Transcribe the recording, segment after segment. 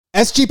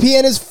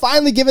SGPN has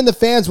finally given the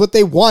fans what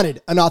they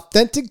wanted, an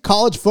authentic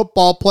college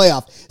football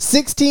playoff.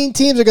 16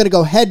 teams are going to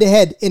go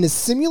head-to-head in a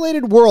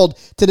simulated world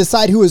to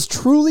decide who is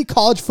truly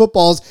college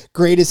football's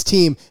greatest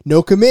team.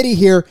 No committee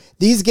here.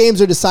 These games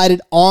are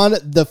decided on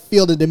the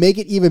field, and to make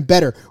it even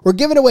better, we're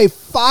giving away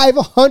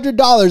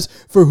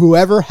 $500 for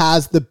whoever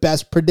has the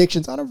best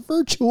predictions on a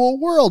virtual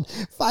world.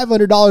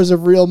 $500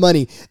 of real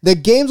money. The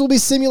games will be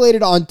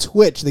simulated on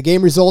Twitch. The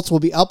game results will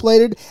be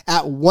uploaded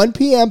at 1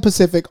 p.m.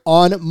 Pacific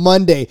on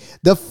Monday.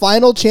 The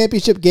final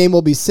championship game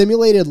will be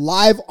simulated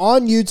live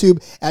on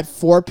YouTube at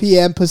 4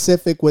 p.m.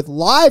 Pacific with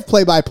live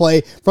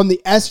play-by-play from the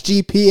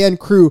SGPN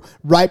crew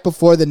right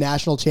before the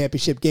national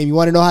championship game. You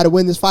want to know how to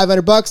win this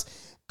 $500?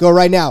 Go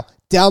right now.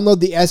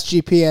 Download the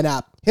SGPN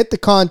app. Hit the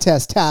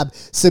contest tab.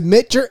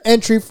 Submit your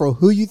entry for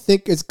who you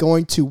think is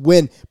going to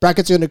win.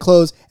 Brackets are going to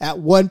close at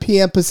 1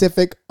 p.m.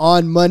 Pacific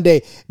on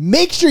Monday.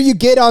 Make sure you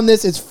get on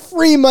this. It's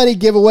free money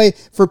giveaway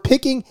for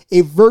picking a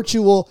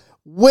virtual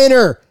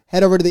winner.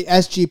 Head over to the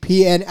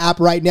SGPN app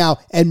right now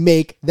and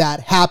make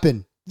that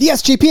happen. The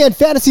SGPN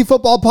Fantasy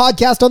Football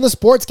Podcast on the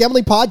Sports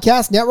Gambling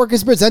Podcast Network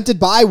is presented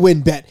by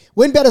WynnBET.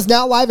 WynnBET is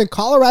now live in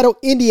Colorado,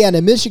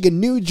 Indiana, Michigan,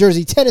 New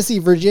Jersey, Tennessee,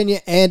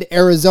 Virginia, and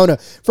Arizona.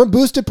 From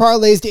boosted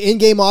parlays to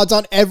in-game odds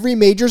on every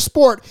major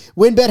sport,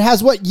 WynnBET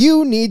has what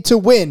you need to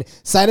win.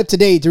 Sign up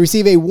today to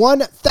receive a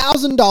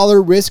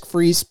 $1,000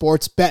 risk-free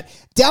sports bet.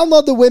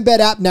 Download the WynnBET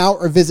app now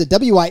or visit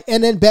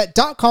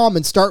WYNNBet.com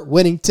and start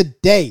winning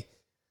today.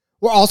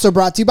 We're also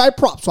brought to you by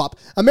PropSwap,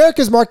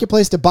 America's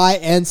marketplace to buy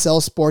and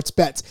sell sports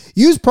bets.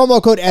 Use promo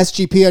code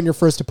SGP on your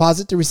first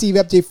deposit to receive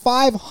up to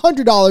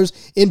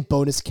 $500 in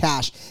bonus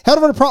cash. Head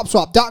over to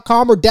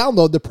PropSwap.com or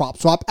download the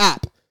PropSwap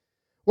app.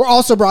 We're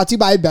also brought to you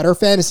by Better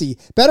Fantasy.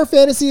 Better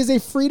Fantasy is a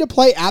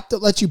free-to-play app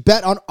that lets you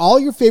bet on all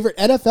your favorite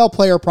NFL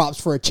player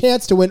props for a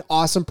chance to win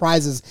awesome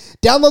prizes.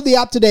 Download the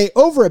app today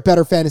over at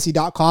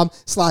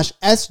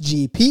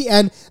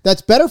betterfantasy.com/SGPN.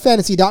 That's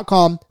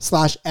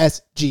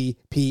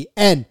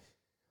betterfantasy.com/SGPN.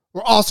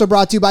 We're also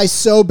brought to you by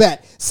SoBet.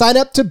 Sign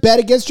up to bet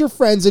against your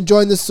friends and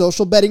join the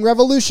social betting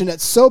revolution at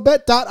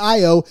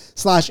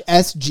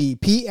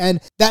SoBet.io/SGPN.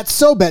 That's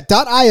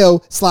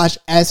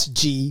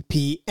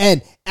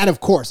SoBet.io/SGPN. And of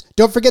course,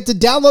 don't forget to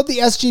download the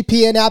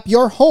SGPN app,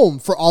 your home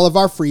for all of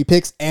our free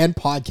picks and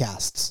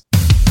podcasts.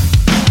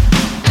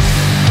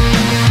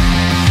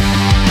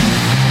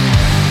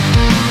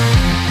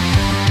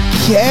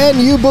 Can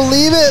you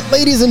believe it,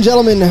 ladies and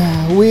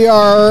gentlemen? We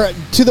are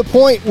to the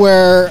point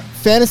where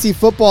fantasy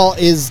football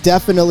is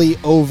definitely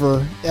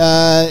over.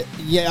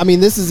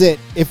 This is it.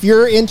 If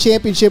you're in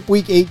championship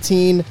week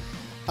 18,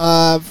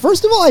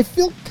 first of all, I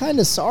feel kind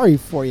of sorry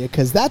for you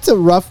because that's a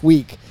rough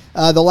week.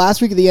 The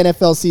last week of the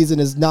NFL season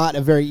is not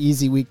a very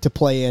easy week to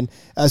play in,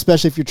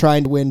 especially if you're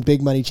trying to win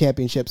big money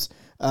championships.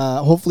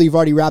 Hopefully you've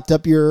already wrapped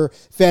up your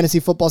fantasy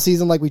football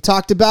season like we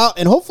talked about,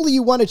 and hopefully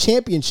you won a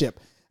championship.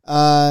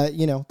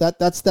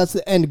 That's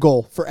the end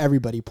goal for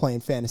everybody playing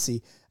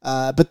fantasy.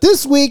 But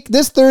this week,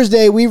 this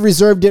Thursday, we've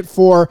reserved it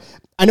for,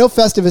 I know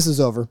Festivus is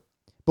over,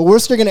 but we're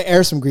still going to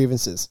air some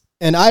grievances.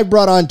 And I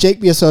brought on Jake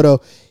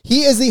Biasotto.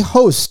 He is the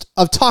host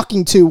of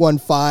Talking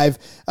 215.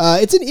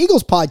 It's an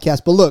Eagles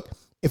podcast, but look,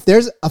 if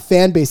there's a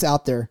fan base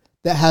out there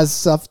that has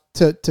stuff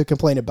to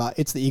complain about,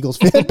 it's the Eagles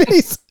fan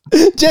base.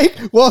 Jake,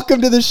 welcome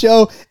to the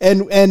show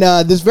and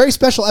this very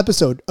special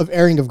episode of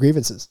Airing of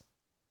Grievances.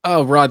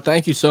 Oh, Rod,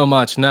 thank you so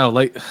much. No,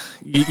 like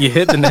you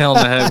hit the nail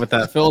on the head with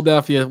that.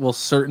 Philadelphia will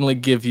certainly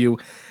give you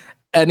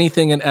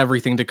anything and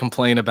everything to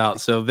complain about.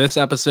 So this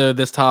episode,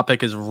 this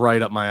topic is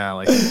right up my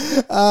alley.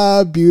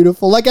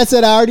 Beautiful. Like I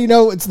said, I already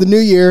know it's the new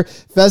year.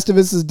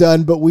 Festivus is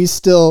done, but we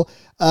still,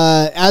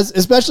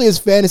 especially as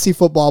fantasy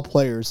football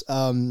players,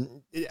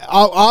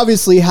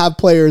 obviously have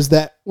players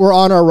that were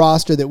on our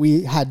roster that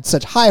we had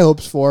such high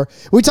hopes for.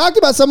 We talked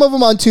about some of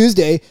them on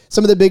Tuesday,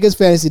 some of the biggest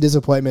fantasy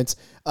disappointments.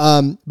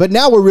 But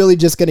now we're really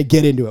just going to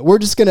get into it. We're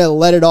just going to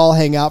let it all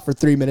hang out for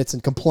 3 minutes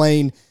and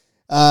complain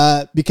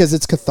because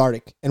it's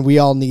cathartic and we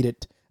all need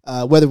it.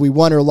 Whether we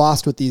won or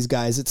lost with these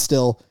guys, it's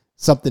still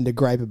something to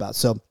gripe about.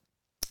 So,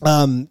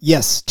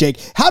 yes, Jake,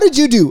 how did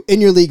you do in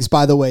your leagues,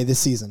 by the way, this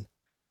season?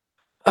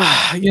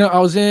 I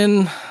was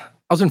in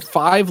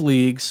 5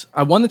 leagues.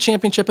 I won the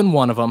championship in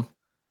one of them.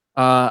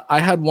 I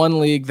had one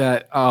league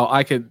that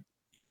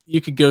you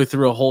could go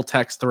through a whole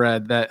text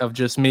thread of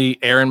just me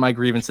airing my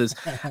grievances.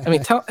 I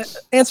mean,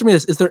 answer me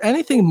this: is there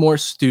anything more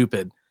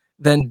stupid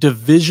than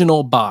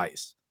divisional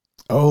buys?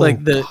 Oh,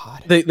 like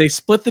they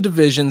split the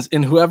divisions,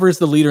 and whoever is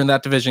the leader in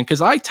that division.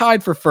 Because I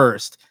tied for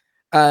first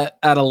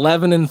at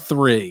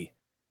 11-3,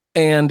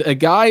 and a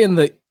guy in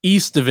the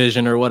East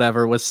Division or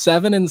whatever was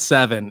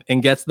 7-7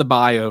 and gets the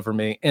bye over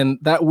me. And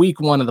that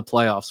week 1 of the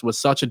playoffs was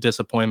such a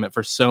disappointment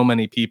for so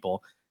many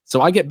people.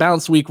 So I get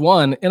bounced week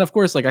 1. And of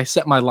course, like I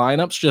set my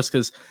lineups just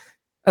because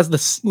as the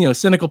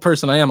cynical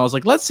person I am, I was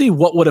like, let's see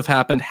what would have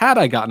happened had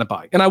I gotten a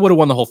bye. And I would have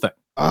won the whole thing.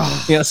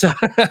 So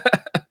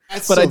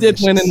but so I did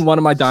win in one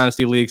of my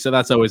dynasty leagues. So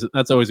that's always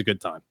a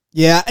good time.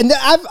 Yeah. And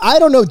I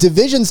don't know.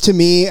 Divisions to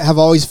me have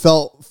always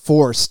felt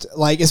forced,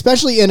 like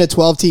especially in a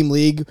 12-team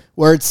league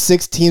where it's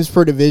 6 teams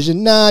per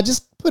division. Nah,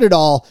 just put it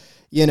all,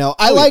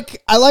 I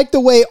like the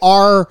way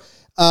our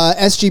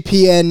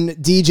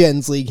SGPN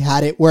DGens League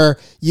had it, where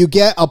you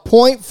get a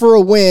point for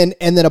a win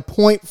and then a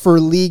point for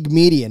league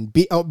median,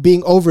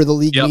 being over the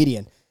league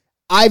median.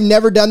 I've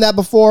never done that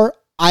before.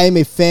 I am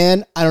a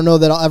fan. I don't know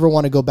that I'll ever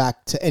want to go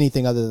back to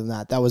anything other than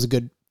that. That was a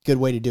good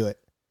way to do it.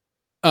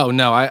 Oh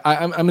no,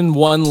 I'm in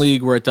one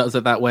league where it does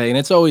it that way, and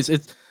it's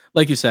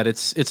like you said,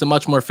 it's a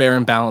much more fair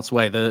and balanced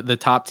way. The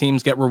top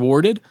teams get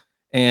rewarded,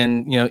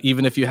 and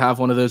even if you have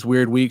one of those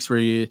weird weeks where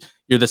you're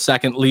the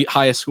second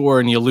highest score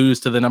and you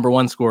lose to the number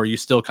one score, you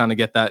still kind of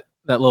get that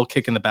little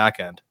kick in the back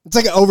end. It's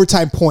like an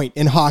overtime point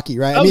in hockey,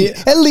 right?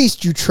 At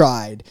least you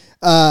tried.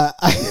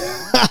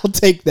 I'll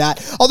take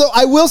that. Although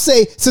I will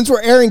say, since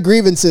we're airing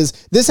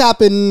grievances, this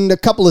happened a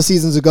couple of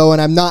seasons ago,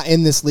 and I'm not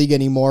in this league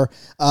anymore.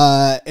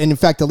 And in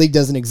fact, the league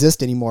doesn't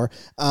exist anymore.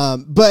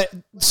 But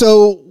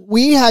so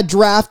we had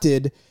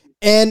drafted,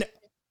 and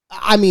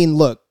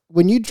look,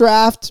 when you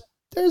draft,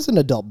 there's an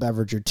adult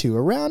beverage or two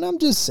around. I'm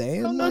just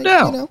saying. Oh, no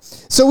doubt.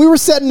 So we were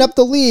setting up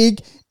the league,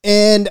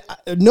 and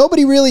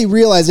nobody really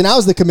realized, and I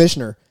was the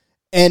commissioner,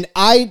 and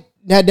I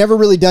had never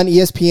really done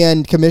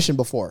ESPN commission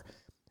before.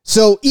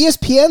 So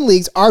ESPN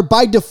leagues are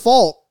by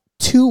default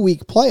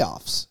 2-week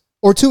playoffs,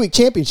 or 2-week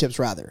championships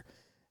rather.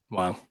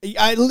 Wow.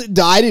 I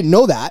didn't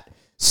know that.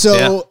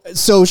 So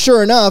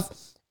sure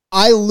enough,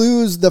 I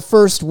lose the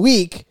first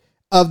week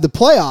of the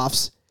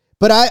playoffs,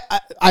 but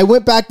I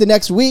went back the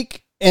next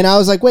week and I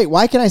was like, wait,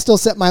 why can I still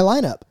set my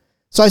lineup?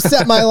 So I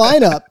set my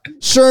lineup.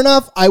 Sure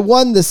enough, I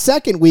won the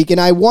second week and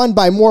I won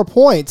by more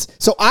points.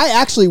 So I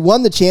actually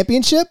won the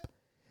championship,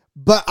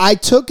 but I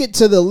took it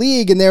to the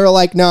league and they were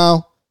like,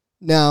 no,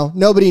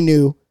 nobody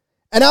knew.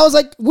 And I was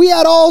like, we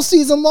had all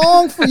season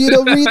long for you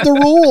to read the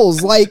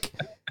rules. Like,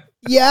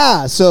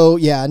 yeah. So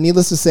yeah,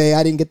 needless to say,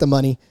 I didn't get the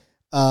money.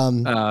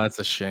 That's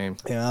a shame.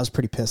 Yeah, I was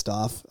pretty pissed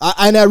off.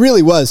 And I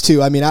really was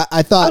too. I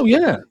thought,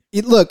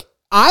 look,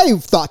 I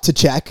thought to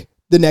check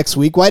the next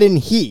week. Why didn't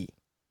he?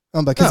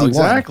 Because he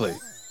exactly. Won.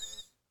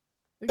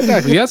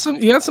 Exactly. You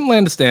had some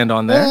land to stand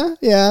on there.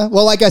 Yeah.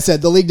 Well, like I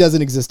said, the league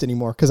doesn't exist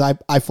anymore because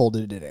I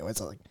folded it anyway.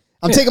 So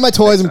I'm taking my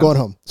toys. I'm going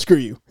home. Screw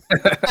you.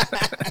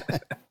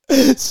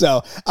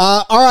 So,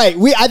 all right.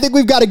 I think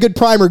we've got a good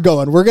primer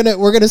going. We're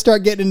gonna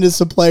start getting into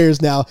some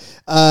players now.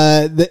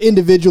 The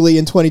individually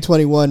in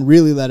 2021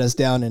 really let us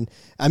down, and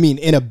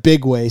in a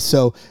big way.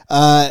 So,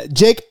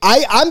 Jake,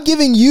 I'm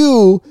giving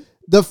you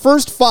the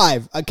first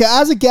 5.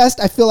 As a guest,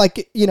 I feel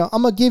like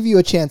I'm gonna give you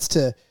a chance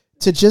to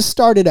just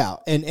start it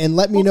out and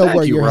let me know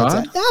where your head's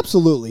at.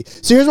 Absolutely.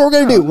 So here's what we're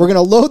going to do. We're going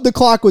to load the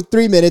clock with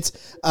 3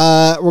 minutes.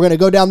 We're going to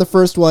go down the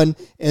first one.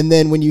 And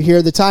then when you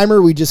hear the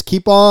timer, we just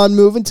keep on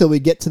moving till we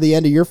get to the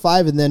end of your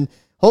 5. And then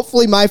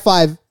hopefully my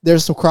 5,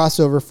 there's some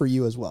crossover for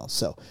you as well.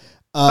 So,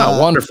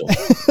 wonderful.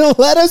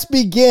 Let us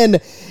begin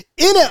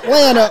in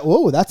Atlanta.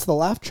 Whoa, that's the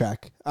laugh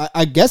track.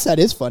 I guess that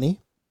is funny.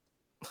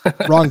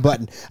 Wrong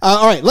button.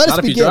 All right, let us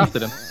begin. If you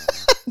drafted him.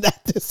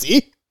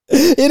 See?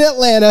 In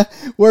Atlanta,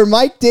 where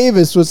Mike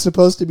Davis was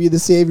supposed to be the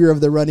savior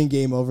of the running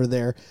game over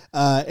there.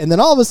 And then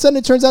all of a sudden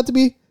it turns out to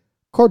be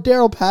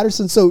Cordero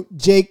Patterson. So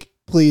Jake,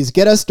 please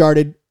get us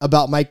started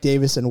about Mike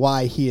Davis and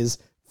why he is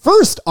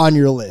first on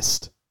your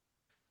list.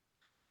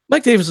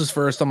 Mike Davis was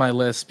first on my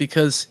list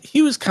because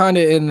he was kind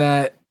of in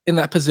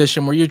that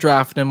position where you're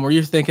drafting him, where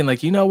you're thinking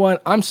like, you know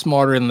what? I'm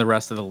smarter than the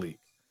rest of the league.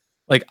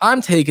 Like,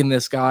 I'm taking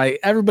this guy.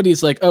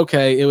 Everybody's like,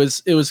 okay, it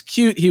was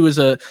cute. He was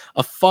a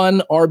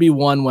fun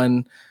RB1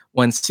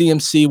 when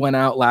CMC went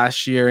out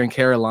last year in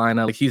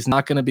Carolina. Like, he's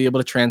not going to be able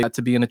to translate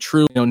to being a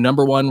true,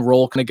 number one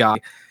role kind of guy.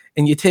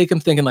 And you take him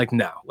thinking like,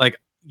 no, like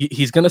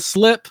he's going to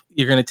slip.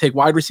 You're going to take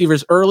wide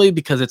receivers early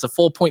because it's a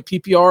full point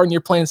PPR and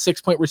you're playing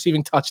 6-point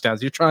receiving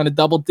touchdowns. You're trying to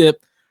double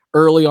dip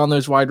early on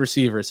those wide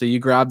receivers. So you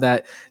grab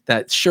that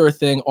sure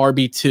thing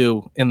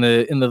RB2 in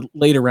the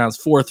later rounds,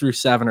 4 through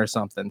 7 or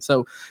something.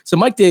 So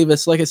Mike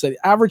Davis, like I said,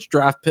 average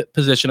draft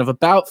position of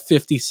about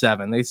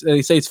 57. They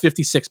say it's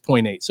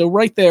 56.8. So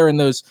right there in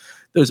those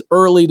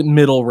early to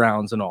middle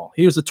rounds and all.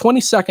 He was the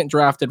 22nd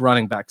drafted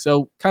running back.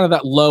 So kind of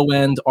that low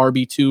end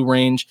RB2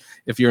 range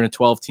if you're in a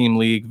 12-team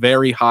league,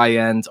 very high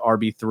end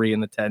RB3 in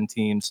the 10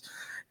 teams.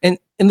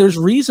 And there's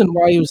reason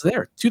why he was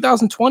there.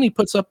 2020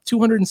 puts up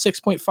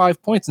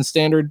 206.5 points in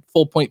standard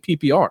full point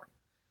PPR.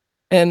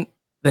 And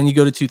then you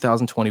go to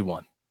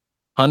 2021,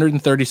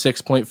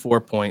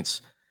 136.4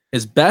 points.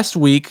 His best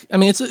week,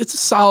 it's a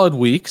solid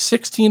week,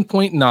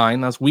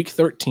 16.9. That's week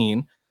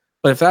 13.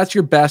 But if that's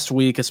your best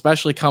week,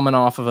 especially coming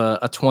off of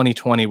a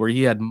 2020 where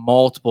he had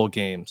multiple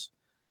games,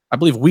 I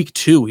believe week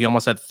 2, he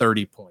almost had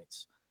 30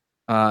 points.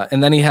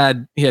 And then he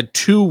had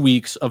 2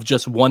 weeks of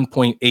just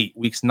 1.8,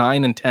 weeks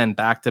 9 and 10,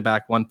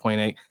 back-to-back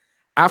 1.8.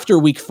 After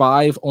week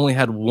 5, only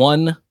had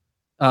one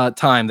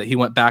time that he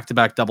went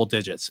back-to-back double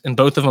digits. And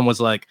both of them was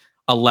like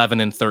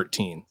 11 and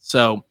 13.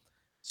 So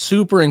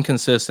super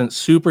inconsistent,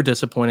 super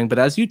disappointing. But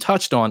as you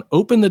touched on,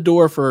 opened the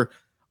door for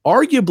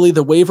arguably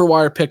the waiver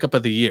wire pickup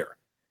of the year.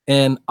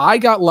 And I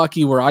got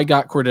lucky where I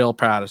got Cordell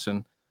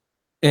Patterson.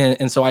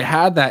 And so I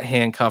had that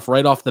handcuff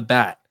right off the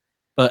bat.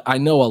 but I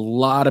know a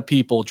lot of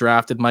people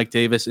drafted Mike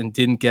Davis and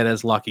didn't get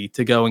as lucky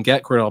to go and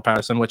get Cordell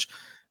Patterson, which,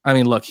 I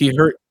mean, look, he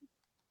hurt.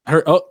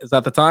 Oh, is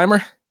that the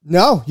timer?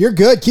 No, you're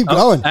good. Keep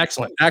going.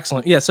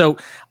 Excellent. Yeah, so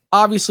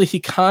obviously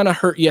he kind of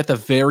hurt you at the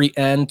very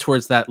end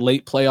towards that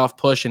late playoff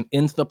push and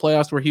into the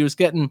playoffs where he was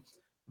getting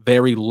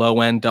very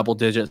low end double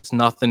digits,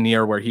 nothing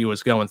near where he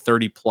was going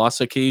 30 plus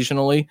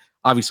occasionally.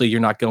 Obviously,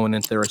 you're not going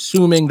into there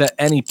assuming that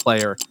any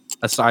player,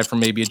 aside from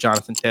maybe a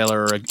Jonathan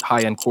Taylor or a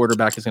high end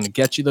quarterback, is going to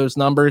get you those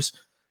numbers.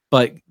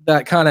 But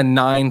that kind of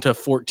 9 to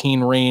 14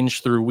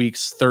 range through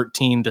weeks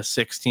 13 to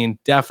 16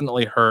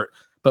 definitely hurt.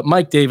 But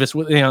Mike Davis,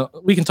 you know,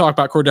 we can talk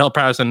about Cordell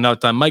Patterson another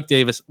time. Mike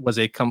Davis was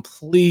a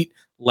complete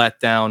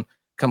letdown,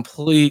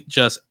 complete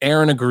just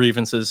airing of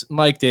grievances.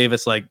 Mike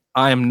Davis, like,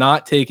 I am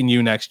not taking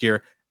you next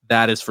year.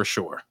 That is for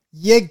sure.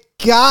 You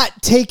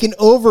got taken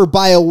over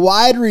by a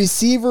wide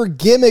receiver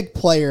gimmick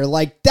player.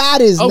 Like,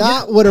 that is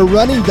not what a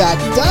running back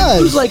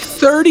does. He's like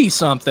 30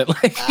 something.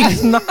 Like,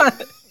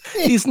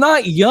 he's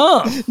not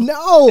young.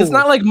 No. It's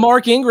not like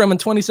Mark Ingram in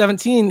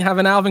 2017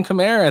 having Alvin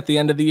Kamara at the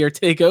end of the year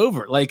take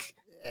over. Like,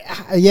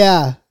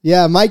 yeah,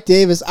 Mike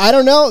Davis. I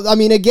don't know. I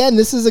mean, again,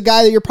 this is a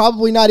guy that you're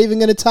probably not even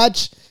going to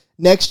touch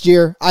next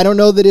year. I don't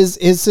know that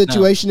his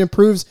situation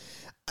improves.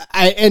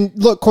 And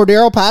look,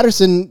 Cordell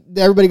Patterson,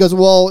 everybody goes,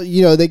 well,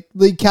 you know, the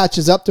league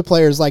catches up to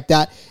players like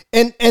that.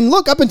 And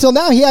look, up until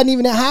now, he hadn't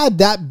even had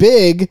that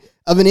big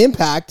of an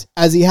impact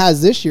as he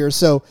has this year.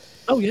 So,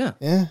 yeah,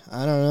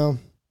 I don't know.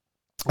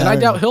 And I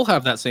doubt he'll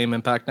have that same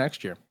impact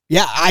next year.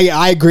 Yeah,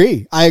 I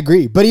agree.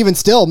 But even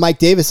still, Mike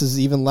Davis is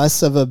even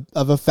less of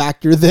a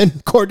factor than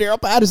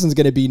Cordell Patterson's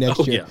going to be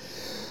next year.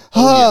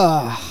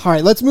 All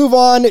right, let's move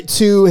on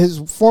to his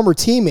former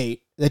teammate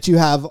that you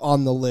have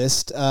on the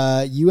list.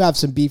 You have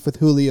some beef with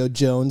Julio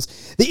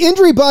Jones. The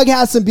injury bug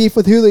has some beef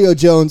with Julio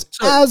Jones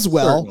as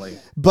well. Certainly.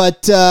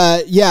 But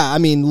I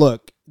mean,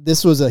 look,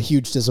 this was a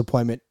huge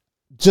disappointment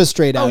just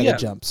straight out of the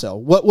jump. So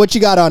what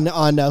you got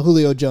on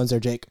Julio Jones there,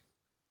 Jake?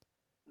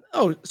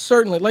 Oh,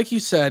 certainly. Like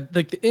you said,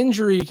 like the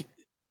injuries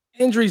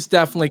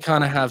definitely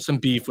kind of have some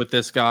beef with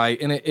this guy,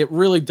 and it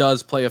really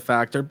does play a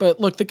factor. But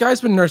look, the guy's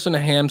been nursing a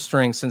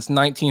hamstring since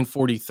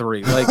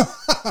 1943. Like,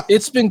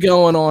 it's been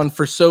going on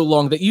for so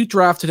long that you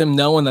drafted him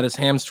knowing that his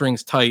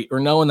hamstring's tight or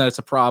knowing that it's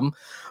a problem.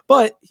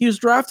 But he was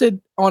drafted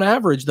on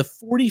average the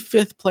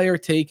 45th player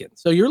taken.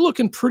 So you're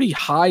looking pretty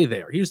high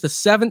there. He was the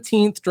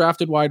 17th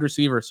drafted wide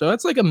receiver. So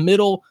that's like a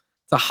middle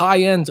to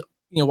high end,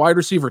 wide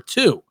receiver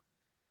too.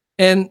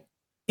 And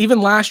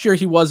even last year,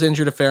 he was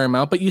injured a fair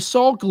amount, but you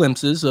saw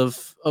glimpses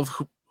of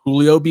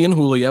Julio being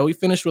Julio. He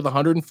finished with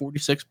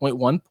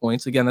 146.1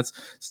 points. Again, that's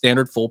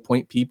standard full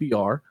point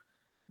PPR.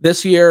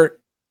 This year,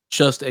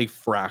 just a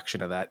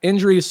fraction of that.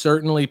 Injuries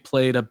certainly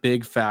played a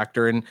big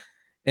factor, and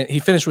he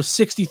finished with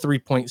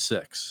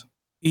 63.6.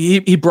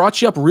 He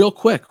brought you up real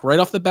quick, right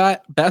off the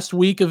bat. Best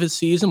week of his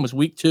season was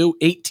week 2,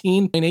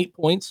 18.8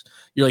 points.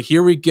 You're like,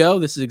 here we go.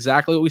 This is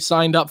exactly what we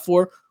signed up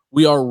for.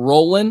 We are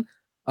rolling.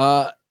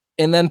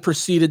 And then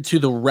proceeded to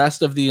the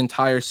rest of the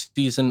entire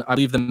season. I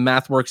believe the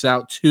math works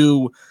out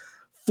to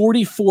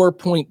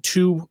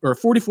 44.2 or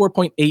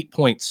 44.8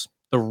 points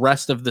the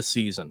rest of the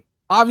season.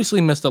 Obviously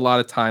missed a lot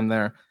of time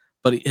there,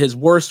 but his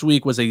worst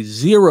week was a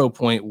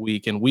 0-point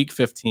week in week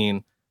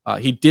 15.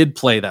 He did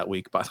play that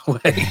week, by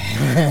the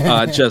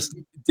way. Just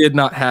did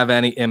not have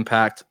any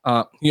impact.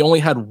 He only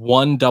had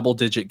one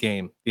double-digit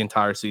game the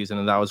entire season,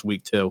 and that was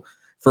week 2.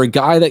 For a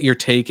guy that you're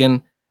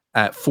taking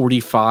at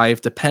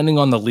 45, depending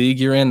on the league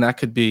you're in, that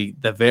could be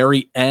the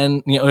very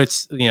end.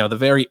 It's the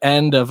very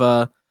end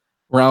of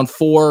round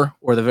 4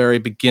 or the very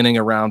beginning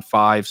of round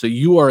 5. So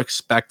you are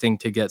expecting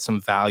to get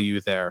some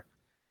value there.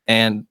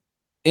 And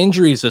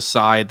injuries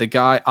aside, the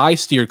guy I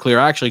steered clear.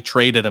 I actually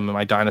traded him in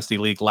my dynasty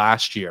league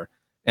last year,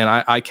 and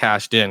I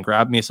cashed in,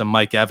 grabbed me some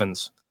Mike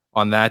Evans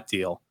on that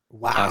deal.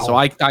 Wow! So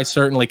I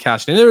certainly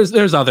cashed in.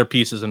 There's other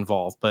pieces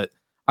involved, but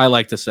I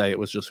like to say it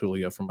was just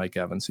Julio for Mike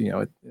Evans.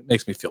 It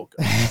makes me feel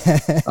good.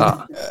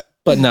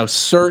 But no,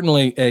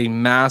 certainly a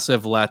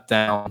massive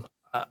letdown.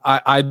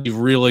 I'd be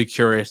really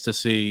curious to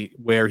see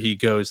where he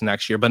goes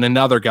next year. But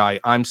another guy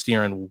I'm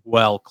steering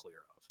well clear of.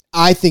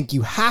 I think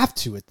you have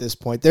to at this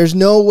point. There's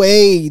no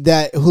way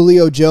that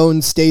Julio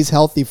Jones stays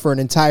healthy for an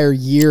entire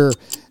year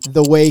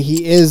the way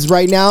he is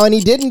right now, and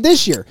he didn't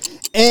this year.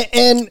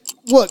 And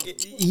look,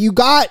 you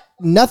got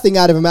nothing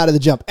out of him out of the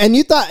jump. And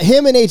you thought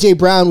him and A.J.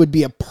 Brown would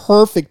be a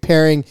perfect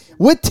pairing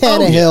with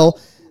Tannehill.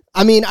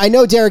 I mean, I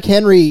know Derrick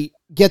Henry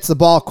gets the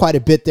ball quite a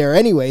bit there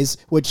anyways,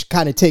 which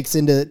kind of takes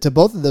into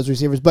both of those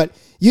receivers. But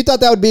you thought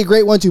that would be a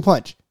great 1-2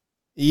 punch.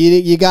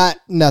 You got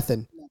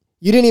nothing.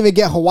 You didn't even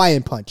get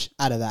Hawaiian punch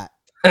out of that.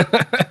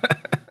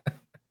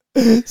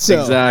 So,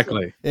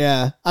 exactly.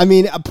 Yeah. I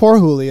mean, poor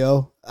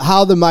Julio.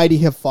 How the mighty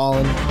have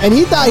fallen. And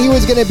he thought he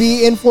was going to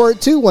be in for it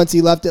too once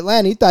he left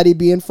Atlanta. He thought he'd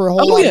be in for a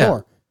whole lot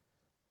more.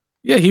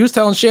 Yeah, he was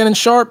telling Shannon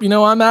Sharp,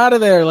 I'm out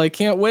of there. Like,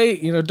 can't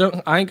wait.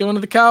 I ain't going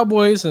to the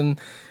Cowboys. And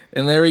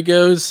And there he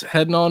goes,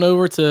 heading on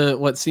over to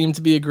what seemed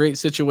to be a great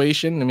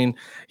situation. I mean,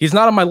 he's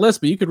not on my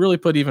list, but you could really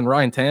put even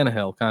Ryan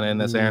Tannehill kind of in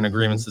this Aaron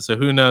Grievances. So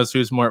who knows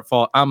who's more at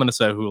fault? I'm going to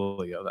say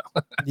Julio,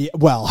 though. Yeah,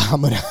 well,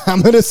 I'm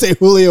gonna say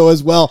Julio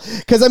as well,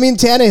 because I mean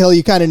Tannehill,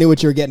 you kind of knew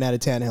what you were getting out of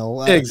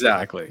Tannehill.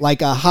 Exactly,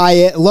 like a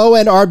low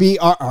end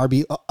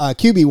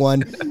QB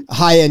one,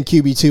 high end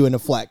QB two, and a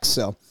flex.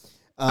 So,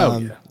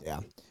 yeah.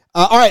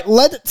 All right,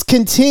 let's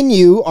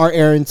continue our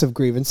errands of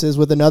grievances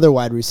with another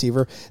wide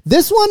receiver.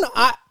 This one,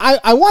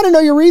 I want to know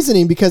your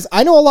reasoning, because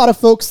I know a lot of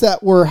folks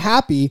that were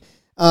happy.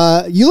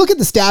 You look at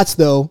the stats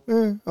though,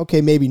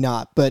 okay, maybe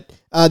not, but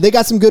they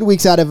got some good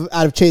weeks out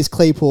of Chase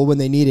Claypool when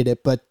they needed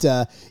it. But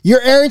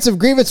your errands of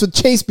grievance with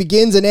Chase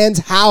begins and ends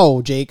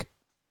how, Jake?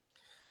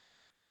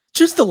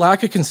 Just the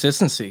lack of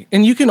consistency,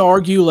 and you can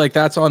argue like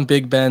that's on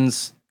Big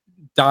Ben's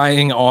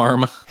dying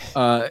arm.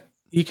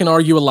 You can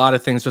argue a lot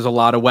of things. There's a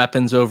lot of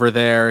weapons over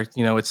there.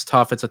 You know, it's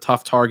tough. It's a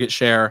tough target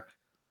share.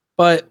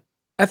 But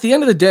at the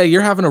end of the day,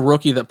 you're having a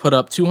rookie that put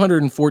up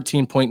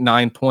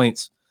 214.9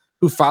 points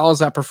who follows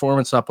that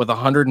performance up with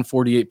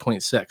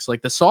 148.6.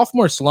 Like, the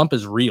sophomore slump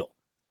is real.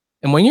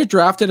 And when you're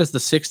drafted as the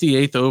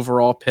 68th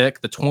overall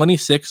pick, the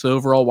 26th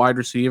overall wide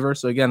receiver,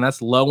 so again,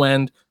 that's low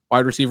end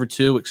wide receiver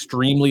 2,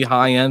 extremely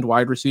high end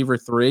wide receiver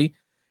 3,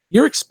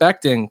 you're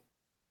expecting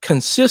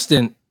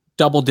consistent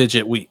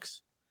double-digit weeks.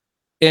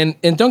 And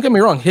don't get me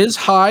wrong, his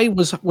high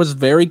was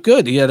very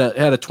good. He had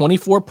a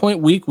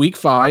 24-point week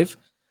 5,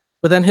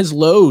 but then his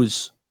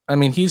lows, I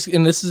mean, this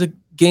is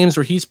games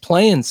where he's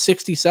playing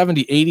 60,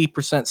 70,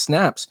 80%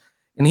 snaps,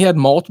 and he had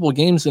multiple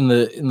games in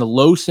the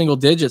low single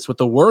digits, with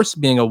the worst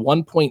being a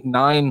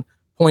 1.9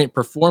 point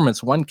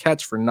performance, 1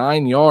 catch for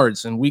 9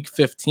 yards in week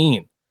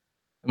 15.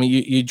 I mean,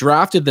 you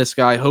drafted this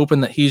guy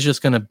hoping that he's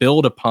just going to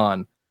build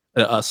upon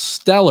a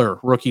stellar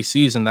rookie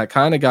season that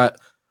kind of got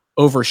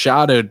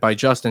overshadowed by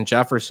Justin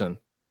Jefferson.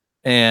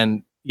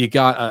 And you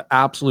got an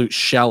absolute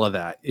shell of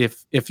that.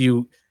 If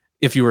you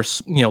were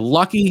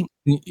lucky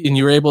and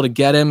you were able to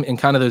get him in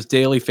kind of those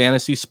daily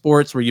fantasy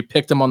sports where you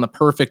picked him on the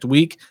perfect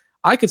week,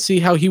 I could see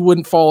how he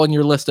wouldn't fall on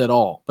your list at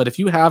all. But if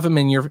you have him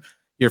in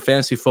your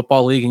fantasy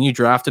football league and you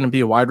drafted him to be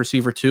a wide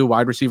receiver 2,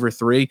 wide receiver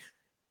 3,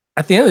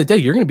 at the end of the day,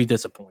 you're going to be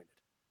disappointed.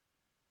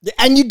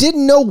 And you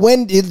didn't know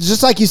when,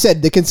 just like you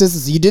said, the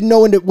consistency. You didn't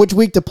know which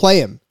week to play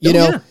him.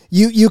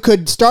 You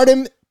could start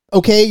him.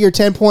 Okay, your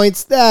 10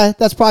 points,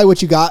 that's probably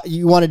what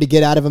you wanted to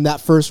get out of him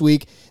that first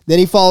week. Then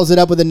he follows it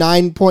up with a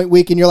 9-point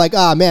week, and you're like,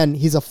 man,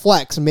 he's a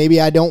flex. Maybe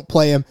I don't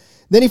play him.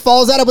 Then he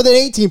follows that up with an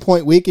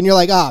 18-point week, and you're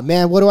like,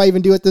 man, what do I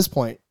even do at this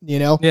point?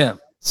 Yeah.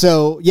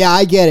 So, yeah,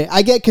 I get it.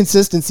 I get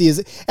consistency.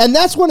 And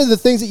that's one of the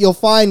things that you'll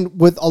find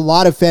with a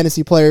lot of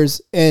fantasy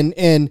players,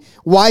 and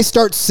why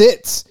start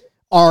sits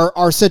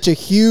are such a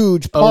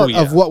huge part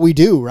of what we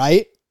do,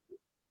 right?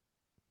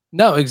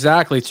 No,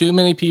 exactly. Too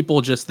many people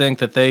just think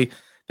that they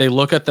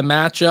look at the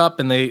matchup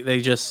and they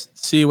just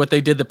see what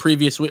they did the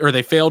previous week, or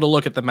they fail to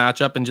look at the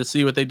matchup and just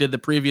see what they did the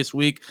previous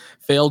week,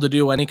 fail to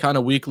do any kind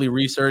of weekly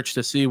research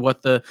to see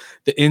what the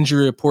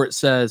injury report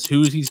says,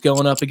 who he's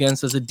going up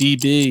against as a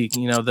DB,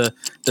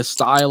 the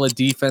style of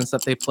defense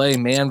that they play,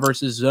 man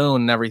versus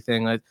zone and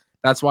everything.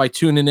 That's why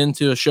tuning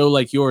into a show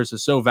like yours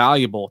is so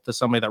valuable to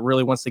somebody that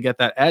really wants to get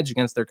that edge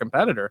against their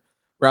competitor,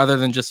 rather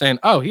than just saying,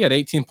 oh, he had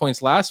 18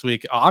 points last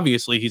week.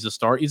 Obviously, he's a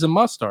start. He's a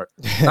must start.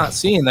 Not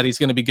seeing that he's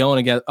going to be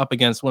going up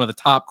against one of the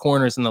top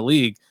corners in the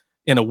league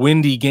in a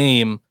windy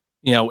game,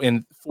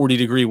 in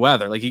 40-degree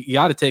weather. Like, you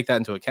got to take that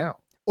into account.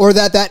 Or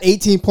that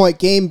 18-point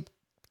game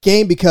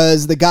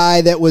because the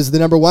guy that was the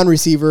number 1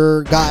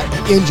 receiver got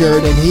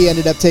injured and he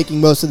ended up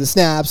taking most of the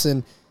snaps.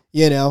 And,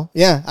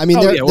 I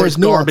mean, there's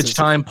garbage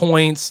time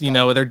points.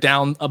 They're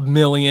down 1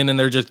 million and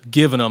they're just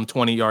giving them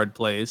 20-yard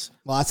plays.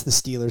 Well, that's the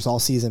Steelers all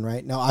season,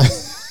 right? No,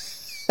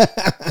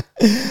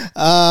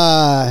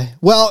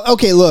 well,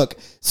 okay, look.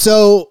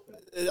 So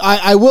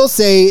I will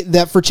say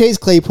that for Chase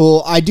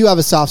Claypool, I do have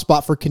a soft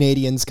spot for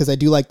Canadians because I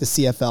do like the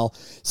CFL.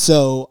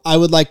 So I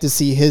would like to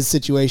see his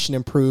situation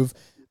improve.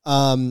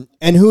 And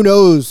who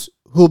knows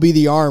who'll be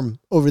the arm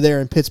over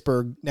there in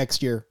Pittsburgh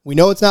next year? We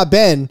know it's not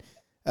Ben.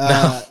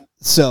 No.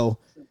 So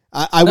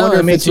I wonder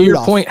if it's to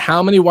Rudolph. Your point,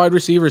 how many wide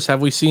receivers have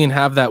we seen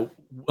have that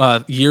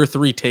year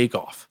 3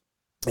 takeoff?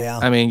 Yeah.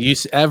 I mean,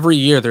 every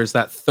year there's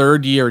that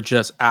third year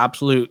just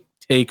absolute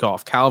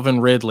takeoff. Calvin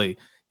Ridley.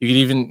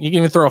 You can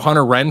even throw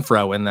Hunter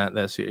Renfrow in that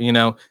this year.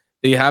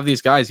 You have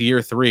these guys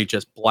year 3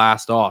 just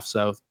blast off.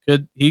 So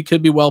he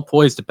could be well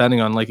poised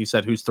depending on, like you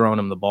said, who's throwing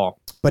him the ball.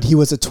 But he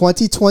was a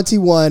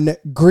 2021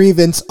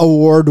 Grievance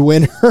Award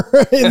winner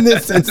in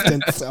this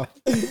instance. So,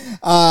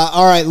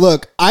 all right,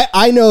 look,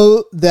 I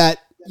know that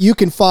you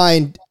can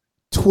find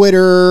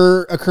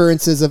Twitter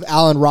occurrences of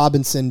Allen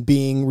Robinson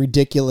being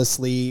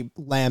ridiculously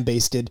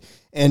lambasted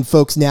and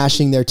folks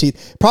gnashing their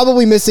teeth,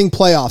 probably missing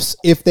playoffs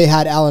if they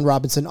had Allen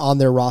Robinson on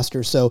their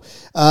roster. So,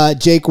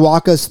 Jake,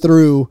 walk us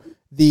through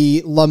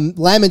the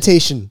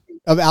lamentation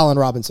of Allen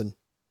Robinson.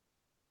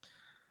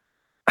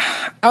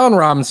 Allen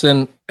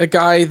Robinson, a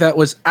guy that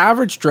was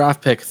average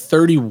draft pick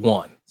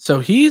 31. So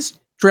he's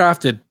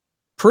drafted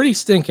pretty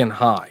stinking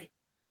high.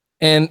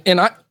 And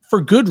for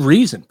good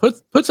reason.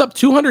 Puts up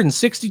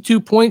 262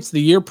 points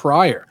the year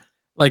prior.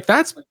 Like,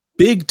 that's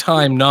big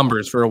time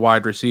numbers for a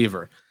wide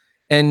receiver.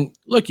 And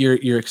look,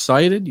 you're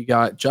excited. You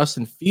got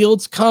Justin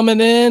Fields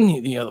coming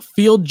in, the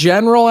field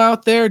general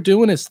out there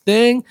doing his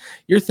thing.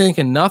 You're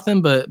thinking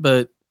nothing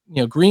but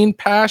green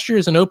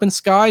pastures and open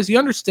skies. You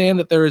understand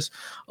that there is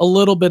a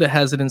little bit of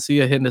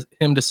hesitancy of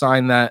him to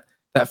sign that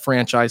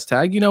franchise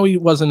tag. He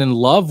wasn't in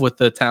love with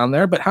the town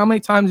there, but how many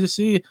times do you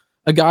see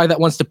a guy that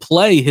wants to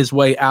play his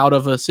way out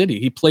of a city?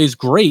 He plays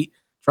great,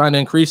 trying to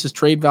increase his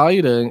trade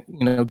value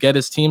to, get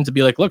his team to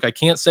be like, look, I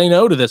can't say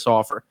no to this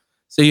offer.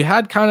 So you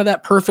had kind of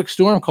that perfect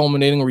storm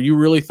culminating where you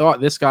really thought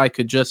this guy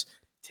could just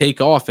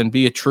take off and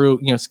be a true,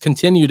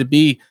 continue to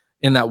be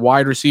in that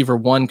wide receiver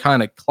one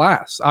kind of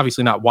class.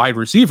 Obviously not wide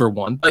receiver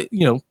one, but,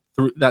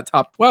 through that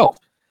top 12.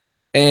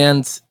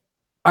 And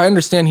I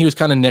understand he was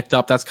kind of nicked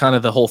up. That's kind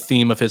of the whole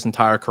theme of his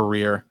entire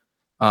career.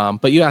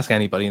 But you ask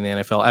anybody in the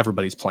NFL,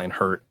 everybody's playing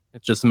hurt.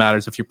 It just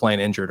matters if you're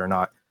playing injured or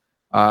not.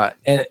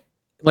 And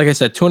like I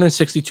said,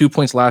 262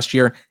 points last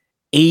year,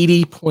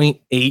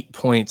 80.8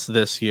 points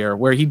this year,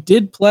 where he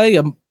did play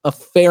a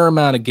fair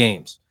amount of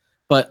games.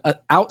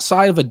 But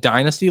outside of a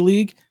dynasty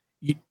league,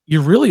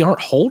 you really aren't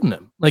holding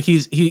him. Like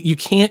you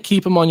can't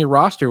keep him on your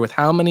roster with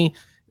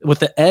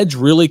the edge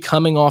really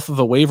coming off of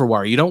a waiver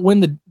wire. You don't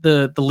win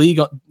the league,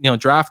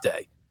 draft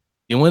day.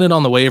 You win it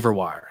on the waiver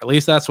wire. At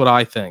least that's what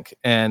I think.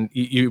 And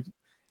you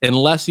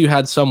unless you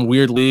had some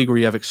weird league where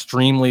you have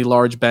extremely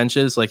large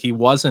benches, like he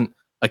wasn't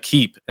a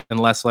keep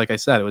unless, like I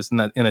said, it was in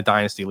a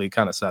dynasty league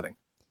kind of setting.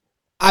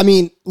 I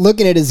mean,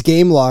 looking at his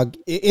game log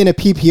in a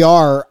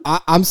PPR,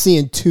 I'm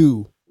seeing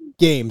 2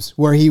 games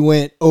where he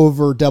went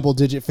over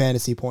double-digit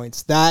fantasy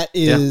points. That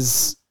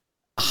is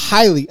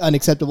highly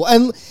unacceptable.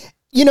 And,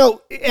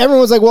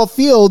 everyone's like, well,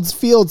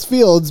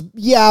 Fields.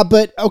 Yeah,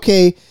 but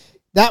okay,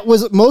 that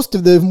was most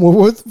of them were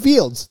with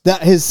Fields,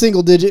 that his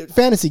single-digit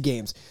fantasy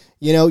games.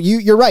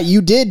 You're right. You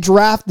did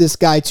draft this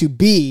guy to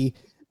be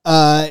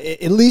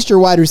at least your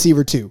wide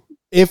receiver 2,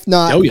 if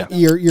not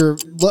your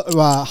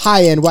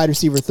high-end wide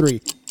receiver 3.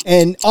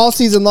 And all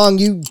season long,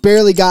 you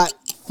barely got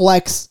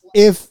flex,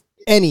 if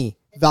any,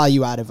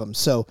 value out of him.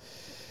 So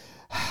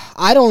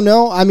I don't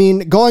know. I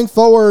mean, going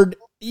forward,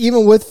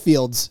 even with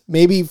Fields,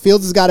 maybe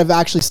Fields has got to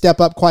actually step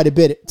up quite a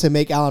bit to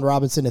make Allen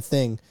Robinson a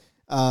thing.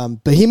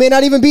 But he may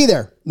not even be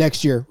there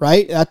next year,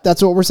 right?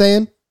 That's what we're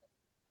saying.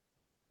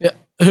 Yeah.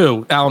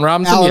 Who? Allen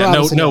Robinson?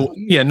 Robinson,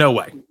 no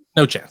way.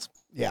 No chance.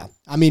 Yeah.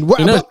 I mean,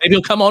 who knows? Maybe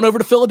he'll come on over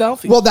to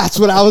Philadelphia. Well, that's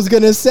what I was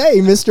going to say,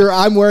 Mr.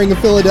 I'm wearing a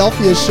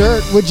Philadelphia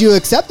shirt. Would you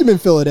accept him in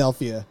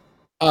Philadelphia?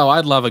 Oh,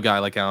 I'd love a guy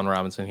like Allen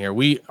Robinson here.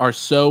 We are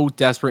so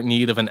desperate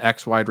need of an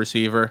X wide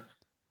receiver,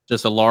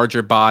 just a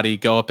larger body,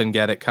 go up and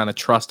get it, kind of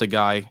trust a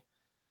guy,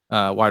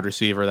 wide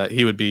receiver, that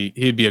he'd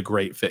be a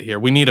great fit here.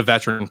 We need a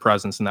veteran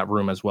presence in that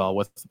room as well,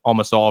 with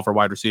almost all of our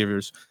wide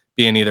receivers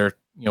being either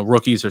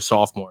rookies or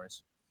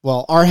sophomores.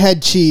 Well, our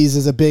head cheese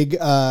is a big,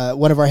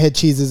 one of our head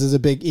cheeses is a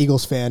big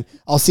Eagles fan.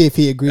 I'll see if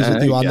he agrees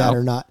with you on that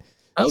or not.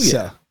 Oh,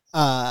 yeah. So,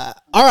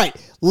 all right,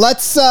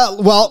 let's,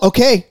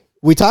 okay.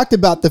 We talked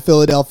about the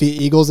Philadelphia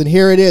Eagles, and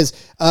here it is.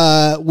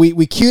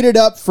 We queued it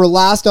up for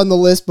last on the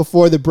list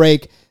before the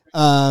break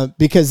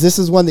because this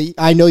is one that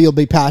I know you'll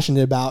be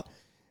passionate about.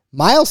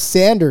 Miles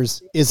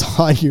Sanders is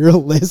on your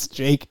list,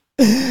 Jake.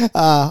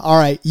 All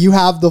right, you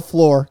have the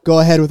floor. Go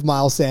ahead with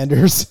Miles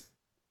Sanders.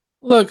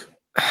 Look,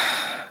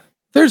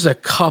 there's a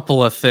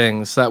couple of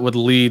things that would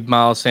lead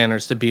Miles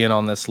Sanders to being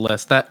on this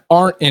list that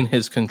aren't in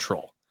his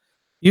control.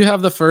 You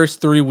have the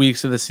first 3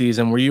 weeks of the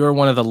season where you are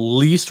one of the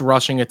least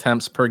rushing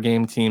attempts per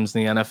game teams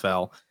in the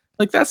NFL.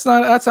 Like that's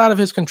out of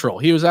his control.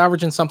 He was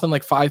averaging something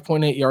like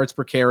 5.8 yards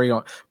per carry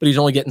but he's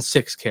only getting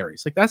 6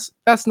 carries. Like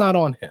that's not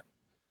on him.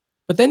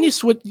 But then you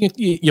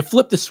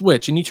flip the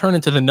switch and you turn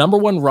into the number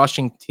 1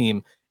 rushing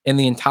team in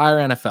the entire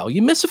NFL.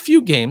 You miss a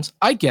few games.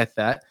 I get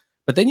that.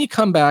 But then you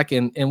come back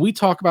and we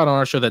talk about on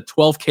our show that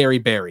 12 carry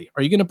barrier.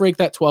 Are you going to break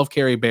that 12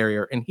 carry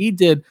barrier? And he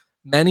did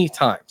many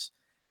times.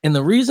 And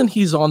the reason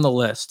he's on the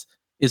list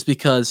is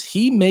because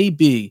he may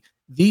be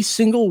the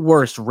single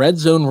worst red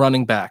zone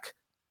running back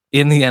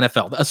in the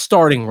NFL, a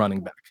starting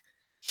running back.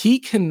 He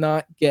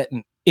cannot get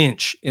an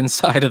inch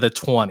inside of the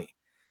 20.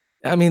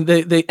 I mean,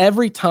 they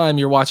every time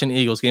you're watching an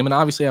Eagles game, and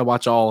obviously I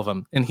watch all of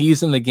them, and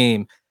he's in the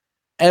game,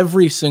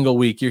 every single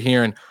week you're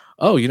hearing,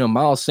 oh,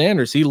 Miles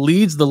Sanders, he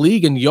leads the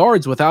league in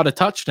yards without a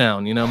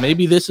touchdown.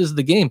 Maybe this is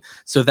the game.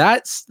 So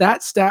that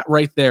stat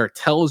right there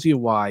tells you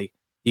why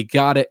you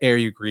got to air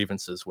your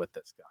grievances with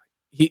this guy.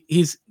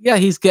 He's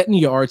getting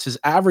yards. His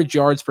average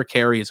yards per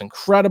carry is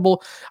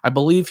incredible. I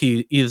believe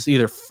he is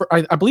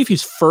I believe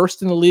he's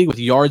first in the league with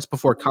yards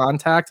before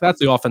contact. That's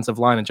the offensive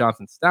line and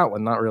Jonathan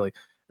Stoutland, not really.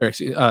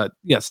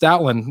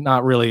 Stoutland,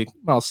 not really.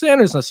 Miles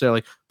Sanders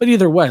necessarily, but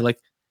either way, like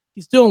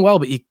he's doing well.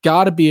 But you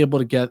got to be able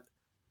to get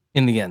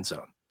in the end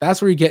zone. That's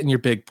where you're getting your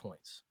big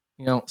points.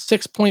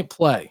 6-point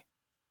play.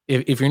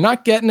 If you're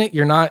not getting it,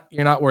 you're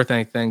not worth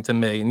anything to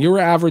me. And you were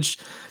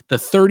averaged the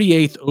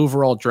 38th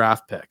overall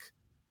draft pick.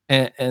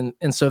 And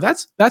so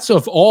that's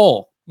of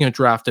all,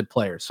 drafted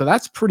players. So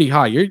that's pretty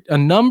high. You're a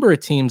number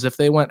of teams, if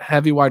they went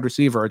heavy wide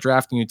receiver, are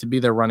drafting you to be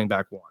their running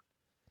back one.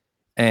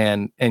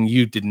 And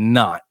you did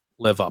not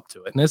live up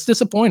to it. And it's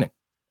disappointing.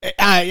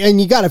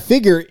 And you got to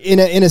figure in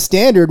a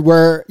standard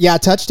where,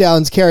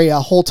 touchdowns carry a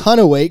whole ton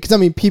of weight. Cause I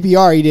mean,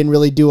 PPR, he didn't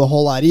really do a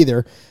whole lot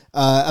either.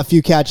 A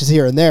few catches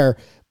here and there,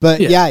 but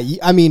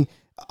I mean,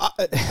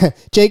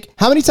 Jake,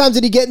 how many times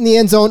did he get in the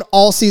end zone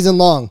all season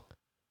long?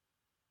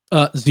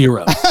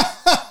 0.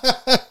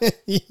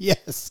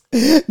 Yes.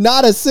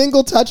 Not a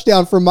single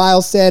touchdown for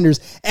Miles Sanders.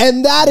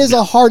 And that is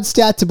a hard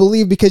stat to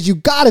believe because you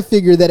got to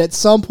figure that at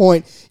some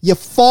point you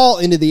fall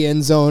into the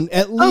end zone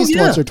at least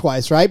once or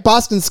twice, right?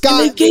 Boston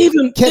Scott. And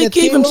they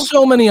gave him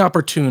so many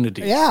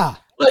opportunities. Yeah.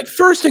 Like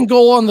 1st and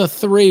goal on the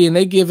 3, and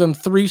they give him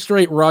 3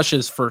 straight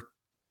rushes for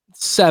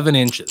 7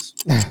 inches.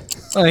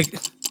 Like,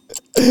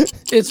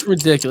 it's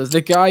ridiculous.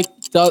 The guy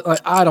does,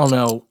 I don't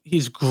know.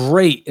 He's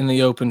great in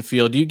the open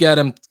field. You get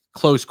him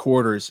close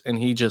quarters and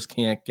he just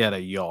can't get a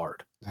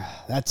yard.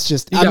 That's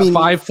just, I mean,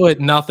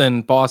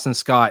 5'0" Boston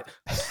Scott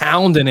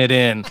pounding it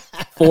in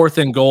 4th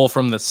and goal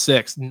from the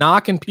 6,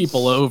 knocking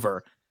people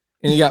over.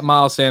 And you got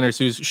Miles Sanders,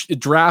 who's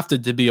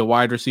drafted to be a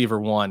wide receiver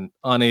 1,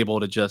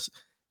 unable to just,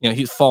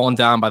 he's fallen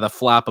down by the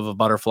flap of a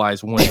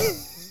butterfly's wing.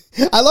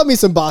 I love me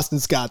some Boston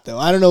Scott though.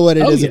 I don't know what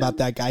it is about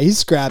that guy. He's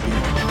scrappy.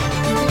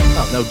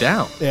 Oh, no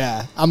doubt.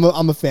 Yeah, I'm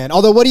a fan.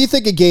 Although, what do you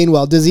think of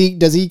Gainwell?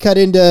 Does he cut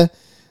into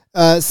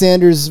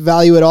Sanders'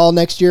 value at all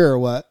next year or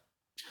what?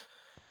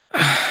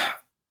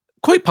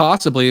 Quite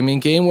possibly. I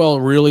mean,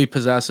 Gainwell really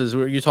possesses,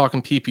 you're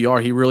talking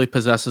PPR, he really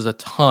possesses a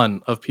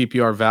ton of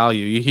PPR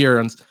value. You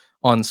hear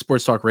on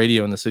Sports Talk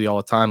Radio in the city all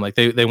the time, like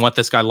they want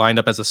this guy lined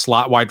up as a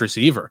slot wide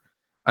receiver.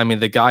 I mean,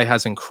 the guy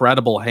has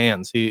incredible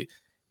hands. He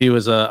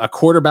was a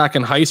quarterback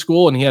in high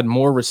school, and he had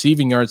more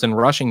receiving yards and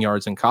rushing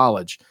yards in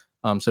college.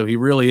 So he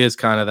really is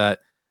kind of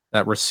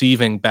that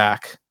receiving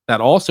back that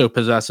also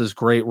possesses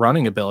great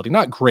running ability.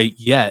 Not great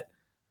yet.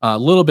 A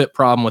little bit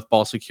problem with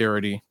ball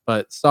security,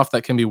 but stuff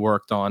that can be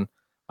worked on.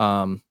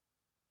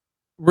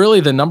 Really,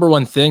 the number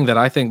one thing that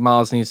I think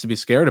Miles needs to be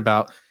scared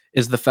about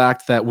is the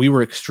fact that we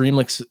were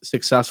extremely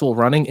successful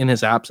running in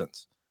his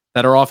absence.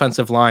 That our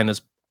offensive line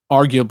is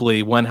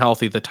arguably, when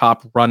healthy, the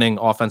top running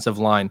offensive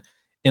line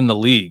in the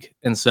league.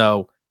 And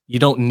so you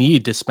don't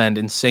need to spend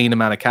insane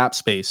amount of cap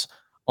space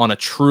on a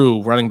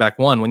true running back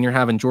 1 when you're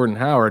having Jordan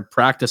Howard,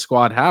 practice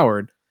squad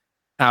Howard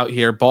out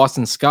here,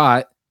 Boston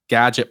Scott,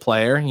 gadget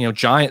player,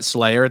 giant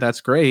slayer.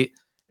 That's great.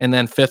 And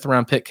then 5th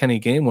round pick Kenny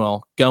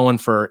Gainwell going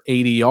for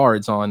 80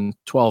 yards on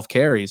 12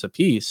 carries a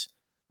piece.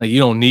 Like, you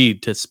don't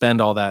need to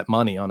spend all that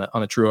money on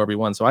a true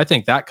RB1. So I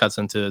think that cuts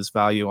into his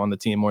value on the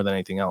team more than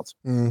anything else.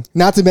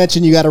 Not to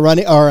mention you got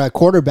a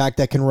quarterback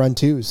that can run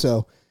too.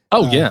 So,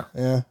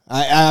 yeah.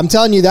 I'm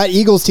telling you, that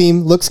Eagles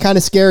team looks kind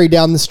of scary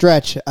down the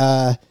stretch.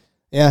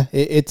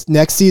 It's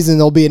next season.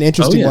 There'll be an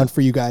interesting one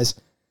for you guys.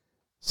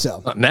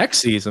 So next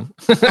season.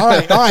 all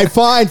right,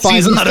 fine.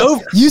 Season's not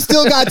over. You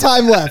still got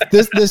time left.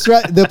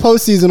 The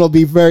postseason will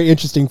be very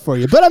interesting for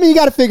you. But I mean, you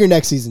got to figure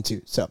next season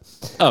too. So.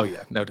 Oh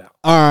yeah, no doubt.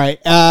 All right.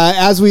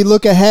 As we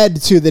look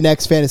ahead to the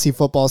next fantasy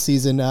football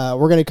season,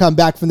 we're going to come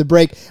back from the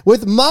break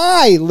with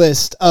my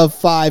list of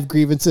 5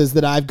 grievances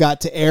that I've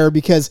got to air,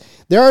 because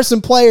there are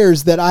some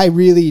players that I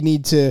really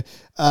need to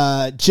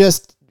I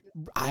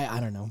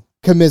don't know,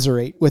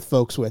 commiserate with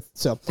folks with.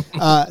 So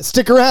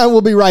stick around.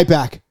 We'll be right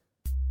back.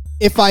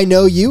 If I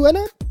know you, and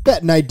I'm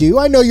betting I do,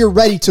 I know you're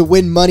ready to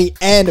win money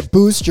and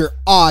boost your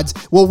odds.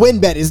 Well,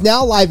 WynnBET is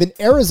now live in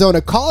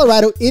Arizona,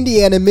 Colorado,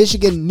 Indiana,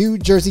 Michigan, New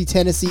Jersey,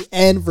 Tennessee,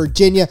 and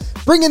Virginia,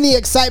 bringing the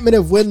excitement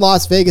of Wynn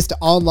Las Vegas to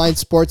online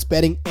sports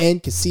betting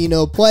and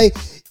casino play.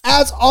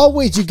 As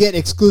always, you get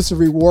exclusive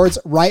rewards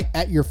right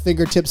at your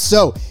fingertips.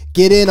 So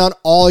get in on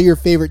all your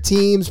favorite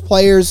teams,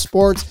 players,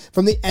 sports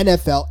from the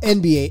NFL,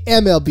 NBA,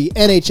 MLB,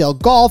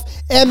 NHL, golf,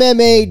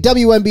 MMA,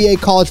 WNBA,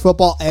 college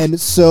football, and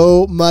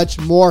so much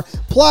more.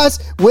 Plus,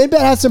 WynnBET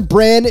has some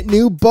brand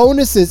new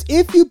bonuses.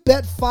 If you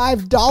bet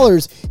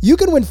 $5, you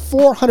can win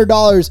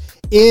 $400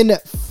 in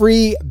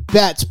free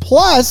bets.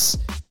 Plus,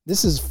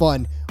 this is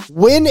fun.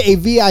 Win a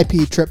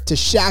VIP trip to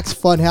Shaq's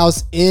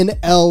Funhouse in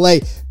LA.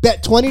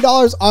 Bet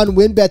 $20 on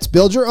WynnBET's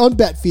Build Your Own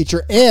Bet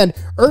feature and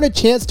earn a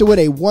chance to win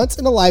a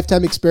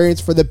once-in-a-lifetime experience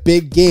for the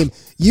big game.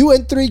 You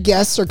and 3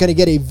 guests are going to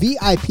get a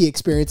VIP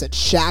experience at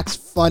Shaq's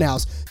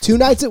Funhouse. 2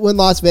 nights at Wynn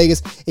Las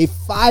Vegas, a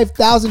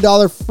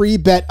 $5,000 free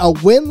bet, a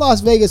Wynn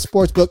Las Vegas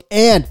sportsbook,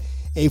 and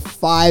a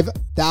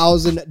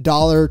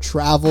 $5,000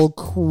 travel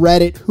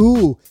credit.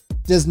 Who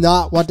does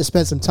not want to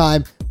spend some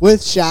time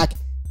with Shaq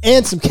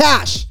and some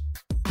cash?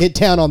 Get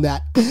down on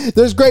that.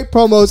 There's great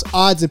promos,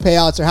 odds, and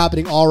payouts are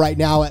happening all right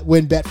now at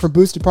WynnBET, from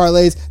boosted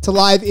parlays to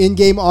live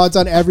in-game odds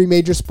on every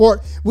major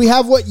sport. We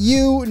have what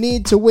you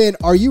need to win.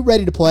 Are you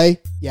ready to play?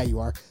 Yeah, you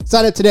are.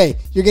 Sign up today.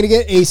 You're going to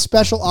get a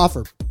special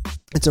offer.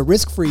 It's a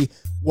risk-free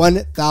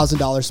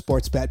 $1,000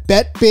 sports bet.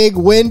 Bet big,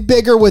 win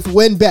bigger with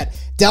WynnBET.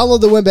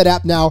 Download the WynnBET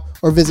app now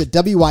or visit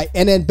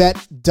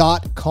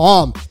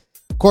WynnBET.com.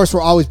 course,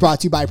 we're always brought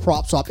to you by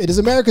PropSwap. It is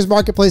America's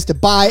marketplace to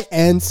buy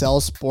and sell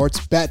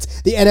sports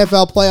bets. The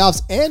NFL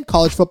playoffs and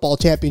college football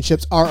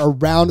championships are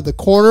around the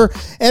corner,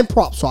 and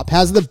PropSwap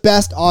has the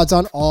best odds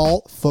on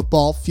all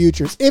football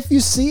futures. If you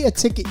see a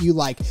ticket you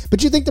like,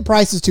 but you think the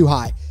price is too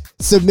high,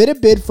 submit a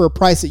bid for a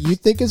price that you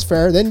think is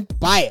fair, then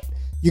buy it.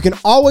 You can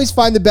always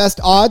find the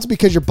best odds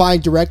because you're buying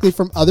directly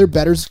from other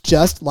bettors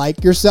just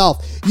like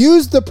yourself.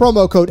 Use the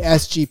promo code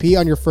SGP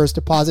on your first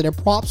deposit, and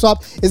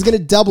PropSwap is going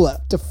to double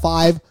it to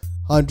 $500.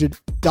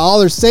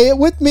 Say it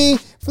with me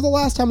for the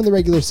last time in the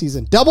regular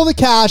season. Double the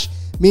cash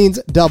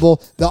means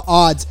double the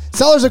odds.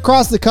 Sellers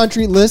across the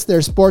country list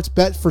their sports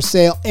bets for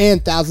sale,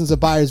 and thousands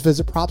of buyers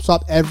visit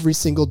PropSwap every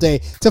single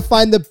day to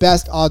find the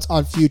best odds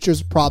on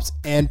futures, props,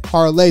 and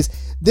parlays.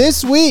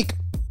 This week,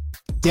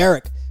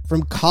 Derek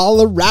from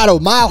Colorado,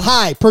 Mile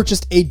High,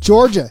 purchased a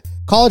Georgia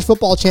college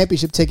football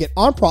championship ticket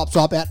on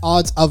PropSwap at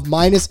odds of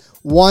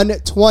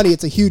 -120.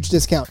 It's a huge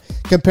discount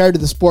compared to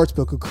the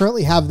sportsbook, who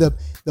currently have the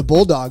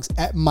Bulldogs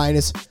at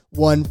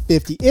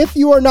 -150. If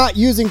you are not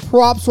using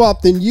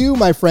PropSwap, then you,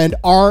 my friend,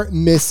 are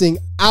missing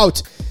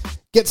out.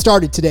 Get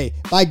started today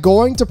by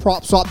going to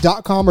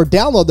PropSwap.com or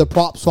download the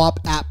PropSwap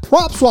app.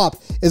 PropSwap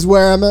is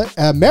where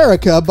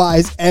America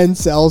buys and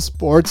sells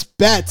sports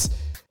bets.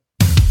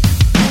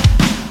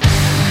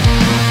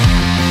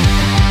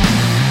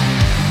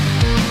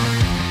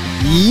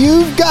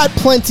 You've got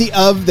plenty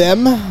of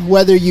them,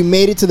 whether you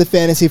made it to the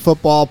fantasy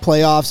football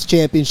playoffs,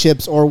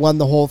 championships, or won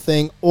the whole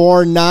thing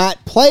or not.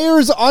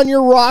 Players on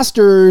your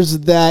rosters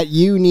that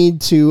you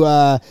need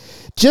to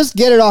just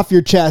get it off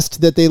your chest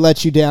that they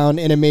let you down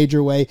in a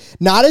major way.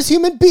 Not as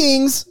human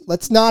beings.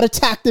 Let's not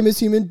attack them as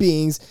human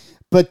beings.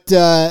 But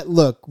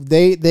look,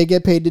 they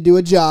get paid to do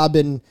a job,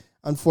 and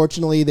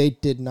unfortunately, they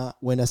did not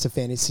win us a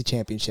fantasy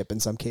championship in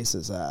some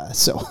cases.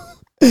 So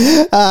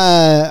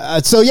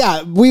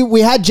yeah,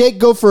 we had Jake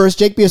go first.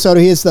 Jake Biasotto,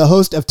 he is the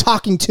host of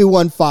Talking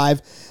 215,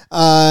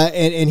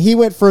 and he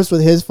went first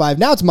with his 5.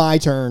 Now it's my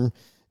turn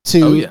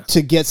to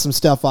get some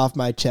stuff off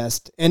my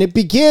chest, and it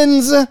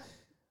begins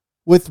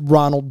with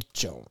Ronald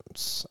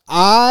Jones.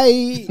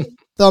 I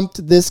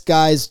thumped this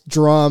guy's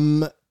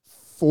drum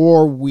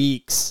for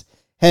weeks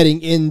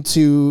heading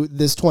into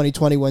this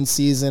 2021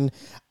 season.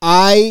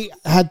 I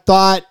had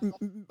thought,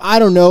 I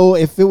don't know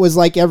if it was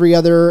like every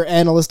other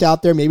analyst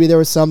out there, maybe there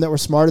was some that were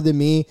smarter than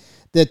me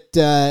that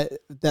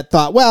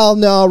thought, well,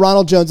 no,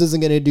 Ronald Jones isn't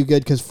going to do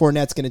good because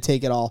Fournette's going to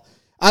take it all.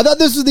 I thought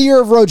this was the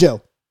year of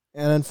Rojo,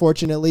 and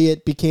unfortunately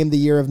it became the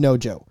year of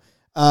Nojo,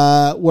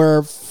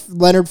 where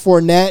Leonard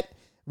Fournette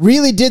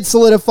really did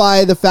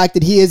solidify the fact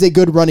that he is a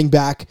good running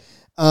back,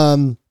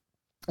 and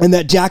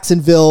that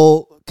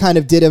Jacksonville kind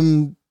of did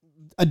him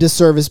a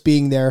disservice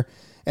being there,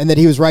 and that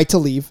he was right to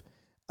leave.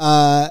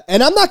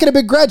 And I'm not going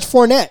to begrudge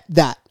Fournette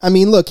that. I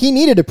mean, look, he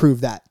needed to prove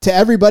that to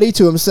everybody,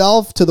 to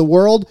himself, to the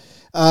world.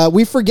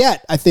 We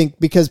forget, I think,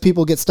 because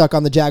people get stuck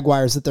on the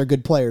Jaguars, that they're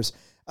good players.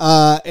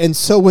 And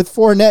so with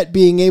Fournette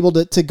being able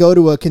to go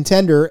to a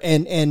contender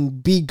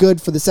and be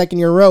good for the second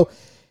year in a row,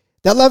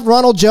 that left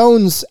Ronald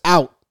Jones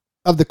out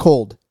of the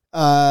cold.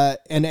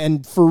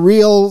 And for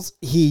reals,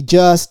 he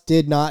just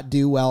did not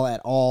do well at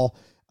all.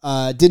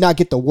 Did not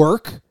get the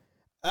work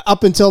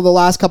up until the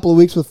last couple of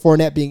weeks with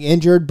Fournette being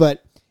injured,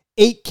 but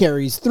 8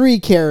 carries,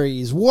 3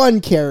 carries, 1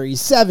 carry,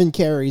 7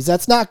 carries.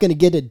 That's not going to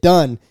get it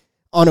done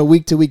on a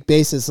week-to-week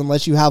basis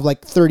unless you have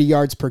like 30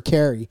 yards per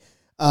carry.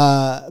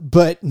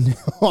 But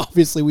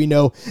obviously we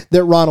know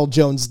that Ronald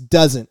Jones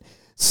doesn't.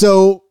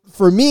 So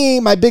for me,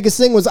 my biggest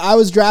thing was I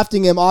was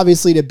drafting him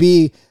obviously to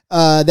be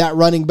that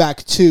running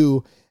back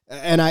too.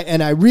 And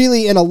I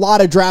really, in a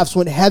lot of drafts,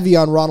 went heavy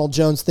on Ronald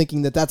Jones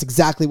thinking that that's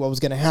exactly what was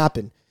going to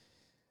happen.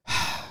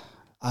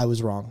 I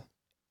was wrong.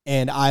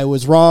 And I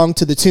was wrong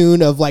to the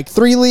tune of like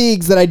 3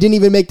 leagues that I didn't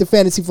even make the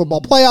fantasy football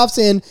playoffs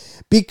in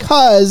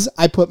because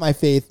I put my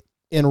faith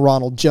in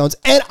Ronald Jones.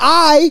 And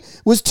I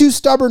was too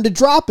stubborn to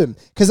drop him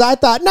because I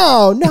thought,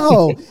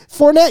 no,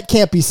 Fournette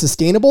can't be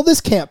sustainable. This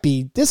can't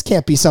be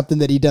something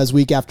that he does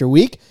week after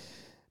week.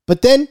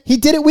 But then he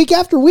did it week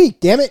after week,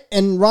 damn it.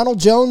 And Ronald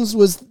Jones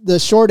was the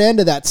short end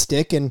of that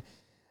stick. And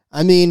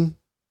I mean,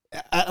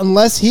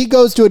 unless he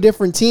goes to a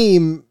different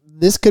team,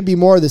 this could be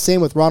more of the same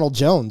with Ronald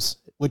Jones,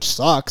 which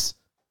sucks.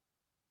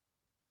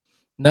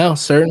 No,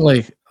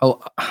 certainly.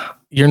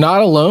 You're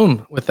not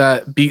alone with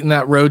that, beating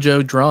that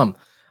Rojo drum.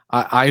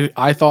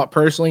 I thought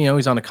personally,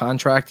 he's on a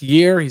contract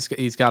year. He's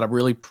got to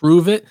really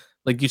prove it.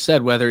 Like you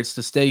said, whether it's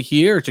to stay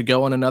here or to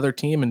go on another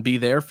team and be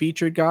their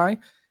featured guy.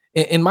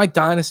 In my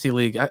dynasty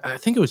league, I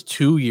think it was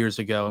 2 years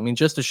ago. I mean,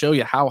 just to show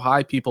you how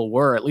high people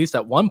were, at least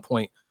at one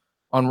point,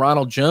 on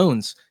Ronald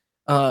Jones.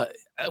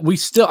 We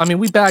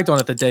bagged on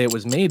it the day it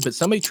was made, but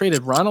somebody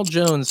traded Ronald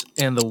Jones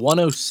and the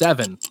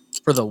 107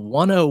 for the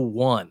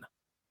 101.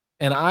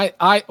 And I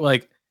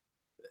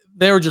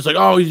they were just like,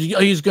 oh,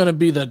 he's going to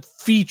be the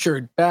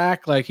featured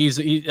back. Like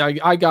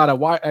I got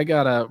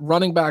a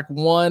running back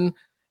 1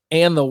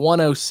 and the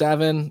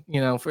 107,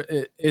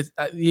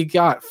 you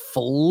got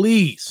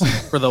fleeced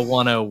for the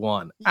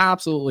 101,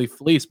 absolutely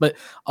fleeced. But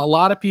a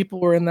lot of people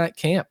were in that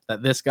camp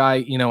that this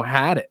guy,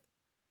 had it.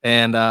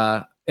 And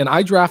and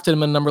I drafted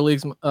him in a number of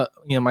leagues,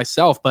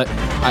 myself. But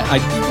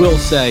I will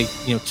say,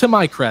 to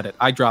my credit,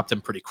 I dropped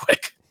him pretty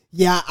quick.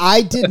 Yeah,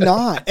 I did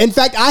not. In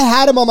fact, I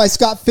had him on my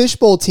Scott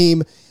Fishbowl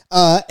team,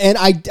 and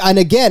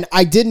again,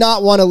 I did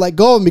not want to let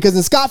go of him because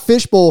in Scott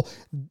Fishbowl,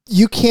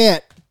 you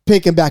can't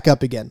pick him back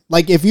up again.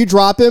 Like if you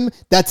drop him,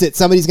 that's it.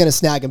 Somebody's going to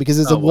snag him because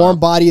it's a warm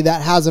body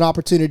that has an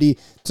opportunity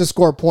to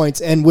score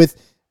points. And with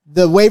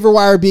the waiver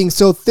wire being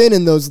so thin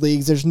in those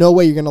leagues, there's no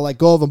way you're going to let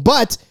go of him.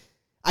 But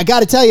I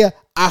got to tell you,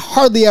 I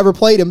hardly ever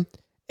played him,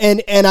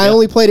 and I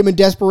only played him in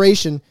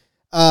desperation.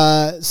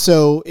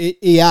 So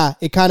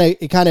it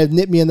kind of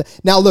nipped me in the.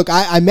 Now look,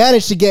 I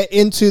managed to get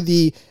into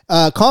the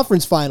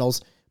conference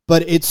finals,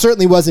 but it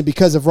certainly wasn't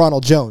because of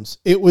Ronald Jones.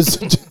 It was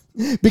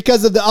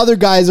because of the other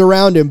guys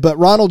around him. But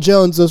Ronald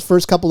Jones, those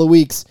first couple of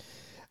weeks,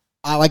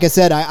 like I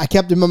said, I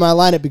kept him in my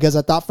lineup because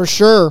I thought for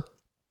sure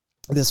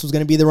this was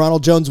going to be the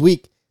Ronald Jones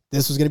week.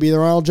 This was going to be the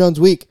Ronald Jones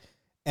week,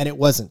 and it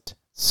wasn't.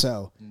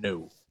 So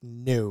no,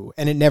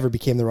 and it never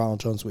became the Ronald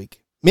Jones week.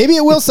 Maybe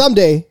it will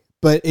someday,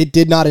 but it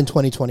did not in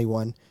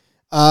 2021. Which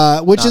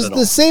not is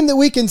the same that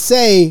we can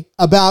say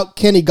about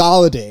Kenny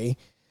Golladay.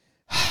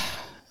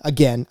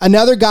 Again,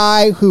 another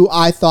guy who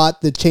I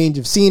thought the change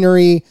of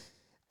scenery.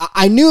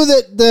 I knew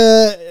that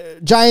the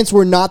Giants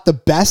were not the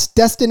best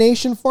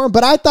destination for him,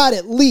 but I thought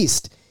at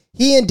least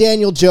he and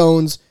Daniel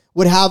Jones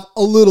would have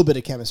a little bit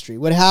of chemistry,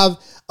 would have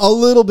a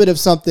little bit of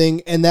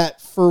something, and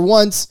that for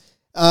once,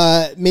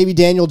 maybe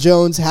Daniel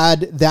Jones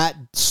had that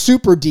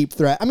super deep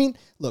threat. I mean,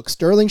 look,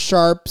 Sterling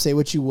Sharp, say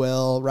what you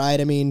will,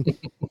 right? I mean,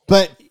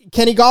 but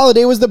Kenny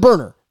Golladay was the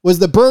burner,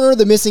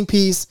 the missing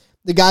piece,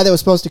 the guy that was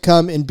supposed to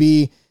come and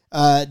be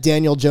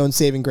Daniel Jones'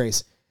 saving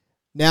grace.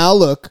 Now,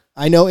 look,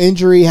 I know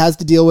injury has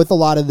to deal with a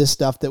lot of this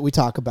stuff that we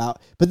talk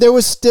about, but there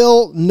was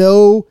still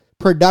no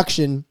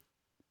production,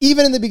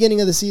 even in the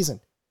beginning of the season.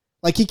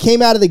 Like, he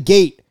came out of the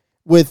gate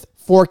with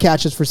 4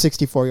 catches for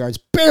 64 yards,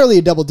 barely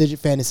a double-digit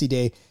fantasy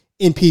day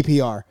in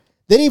PPR.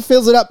 Then he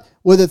fills it up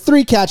with a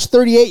 3-catch,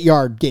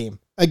 38-yard game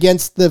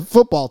against the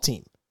football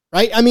team,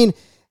 right? I mean,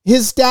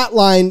 his stat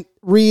line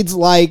reads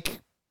like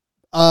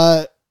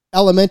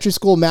elementary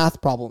school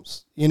math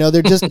problems.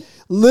 They're just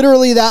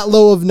literally that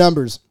low of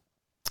numbers.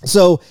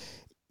 So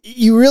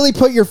you really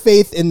put your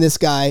faith in this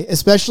guy,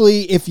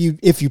 especially if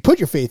you put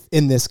your faith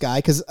in this guy,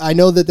 because I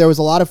know that there was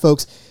a lot of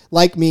folks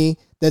like me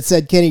that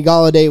said Kenny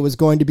Golladay was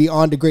going to be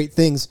on to great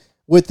things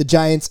with the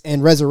Giants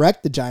and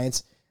resurrect the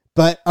Giants.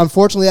 But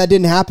unfortunately, that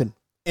didn't happen.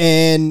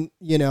 And,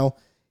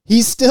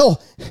 he's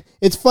still,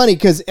 it's funny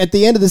because at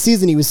the end of the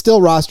season, he was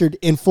still rostered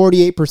in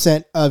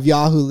 48% of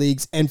Yahoo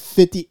leagues and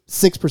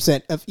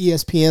 56% of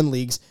ESPN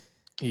leagues.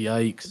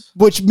 Yikes.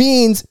 Which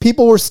means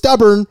people were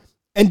stubborn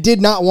and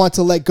did not want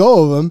to let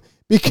go of him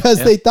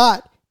because they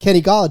thought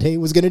Kenny Golladay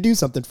was going to do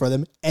something for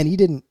them, and he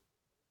didn't.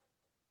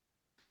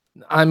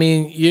 I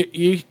mean,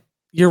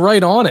 you're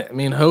right on it. I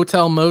mean,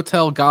 hotel,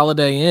 motel,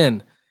 Golladay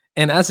in.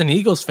 And as an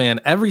Eagles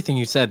fan, everything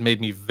you said made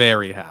me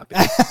very happy.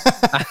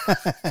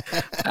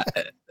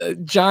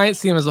 Giants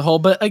team as a whole.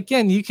 But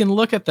again, you can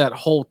look at that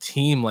whole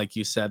team, like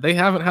you said. They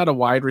haven't had a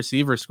wide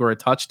receiver score a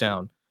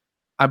touchdown,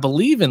 I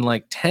believe, in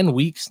like 10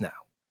 weeks now.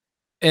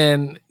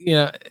 And,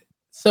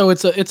 so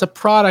it's a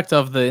product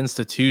of the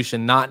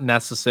institution, not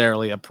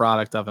necessarily a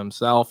product of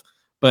himself.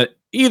 But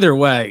either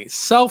way,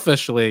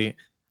 selfishly,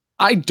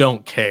 I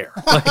don't care.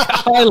 Like,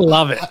 I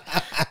love it.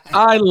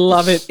 I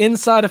love it.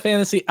 Inside of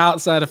fantasy,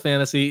 outside of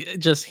fantasy,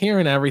 just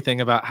hearing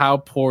everything about how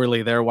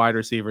poorly their wide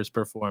receivers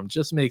perform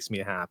just makes me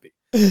happy.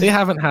 They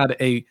haven't had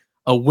a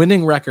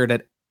winning record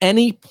at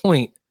any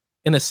point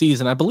in a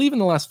season, I believe, in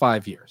the last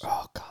 5 years.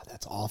 Oh, God,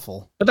 that's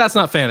awful. But that's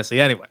not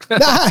fantasy anyway.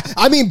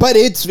 I mean, but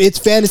it's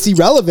fantasy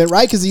relevant,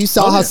 right? Because you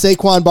saw how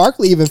Saquon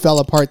Barkley even fell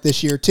apart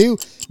this year, too,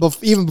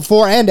 even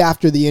before and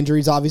after the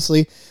injuries,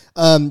 obviously.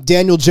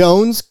 Daniel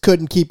Jones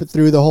couldn't keep it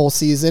through the whole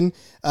season.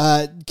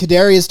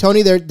 Kadarius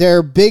Toney,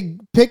 their big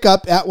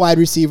pickup at wide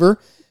receiver,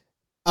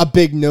 a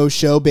big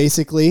no-show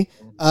basically.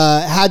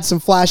 Had some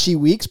flashy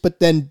weeks, but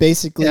then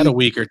basically had a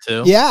week or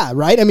two. Yeah,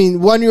 right. I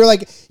mean, one you were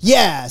like,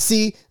 yeah,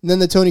 see, and then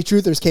the Tony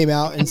Truthers came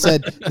out and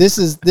said, this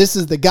is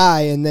the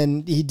guy, and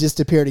then he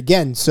disappeared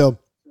again. So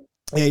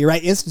yeah, you're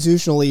right.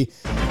 Institutionally,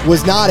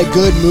 was not a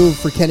good move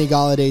for Kenny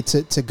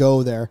Golladay to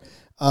go there.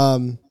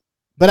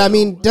 But I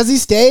mean, does he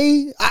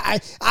stay?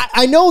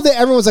 I know that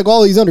everyone's like,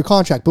 oh, he's under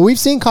contract, but we've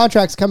seen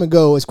contracts come and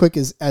go as quick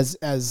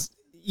as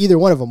either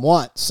one of them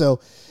want.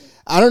 So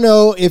I don't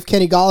know if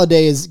Kenny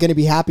Golladay is going to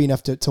be happy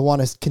enough to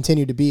want to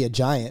continue to be a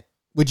Giant.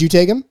 Would you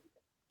take him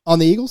on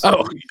the Eagles?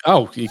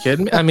 Oh, you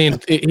kidding me? I mean,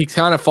 he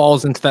kind of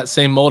falls into that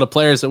same mold of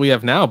players that we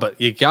have now, but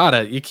you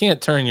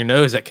can't turn your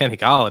nose at Kenny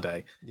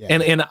Golladay. Yeah.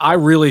 And I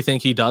really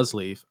think he does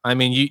leave. I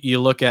mean, you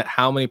look at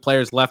how many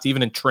players left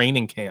even in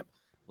training camp.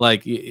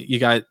 Like you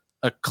got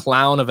a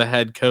clown of a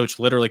head coach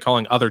literally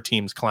calling other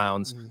teams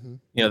clowns.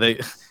 Mm-hmm. They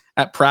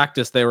at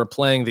practice they were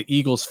playing the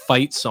Eagles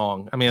fight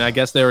song. I mean, I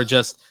guess they're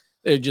just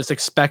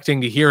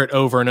expecting to hear it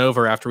over and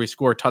over after we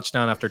score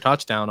touchdown after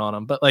touchdown on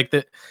them. But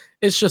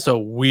it's just a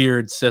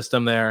weird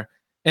system there.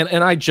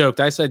 And I joked.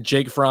 I said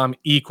Jake Fromm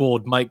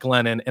equaled Mike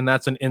Glennon, and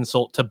that's an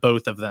insult to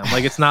both of them.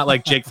 Like, it's not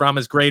like Jake Fromm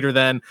is greater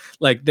than,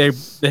 like,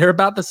 they're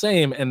about the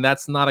same, and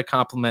that's not a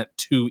compliment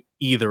to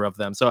either of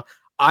them. So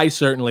I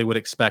certainly would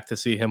expect to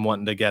see him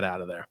wanting to get out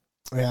of there.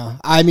 Yeah,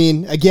 I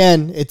mean,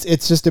 again, it's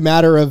just a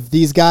matter of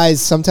these guys.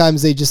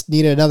 Sometimes they just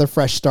need another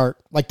fresh start.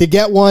 Like, they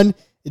get one,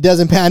 it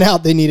doesn't pan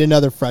out. They need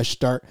another fresh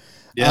start.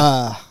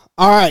 Yeah.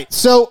 All right.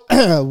 So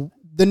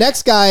the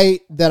next guy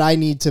that I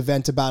need to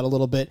vent about a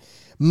little bit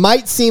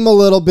might seem a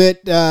little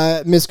bit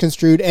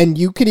misconstrued, and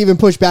you could even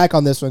push back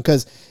on this one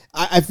because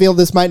I feel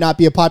this might not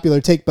be a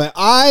popular take, but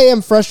I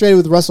am frustrated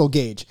with Russell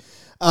Gage.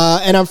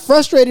 And I'm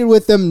frustrated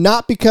with him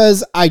not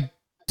because I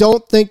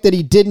don't think that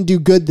he didn't do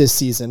good this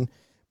season,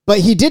 but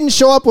he didn't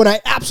show up when I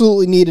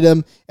absolutely needed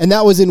him, and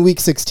that was in week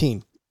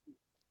 16.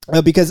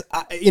 Because,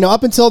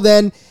 up until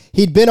then,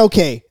 he'd been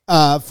okay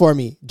for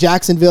me.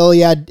 Jacksonville,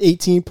 he had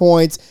 18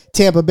 points.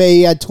 Tampa Bay,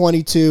 he had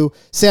 22.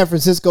 San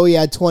Francisco, he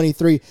had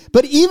 23.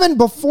 But even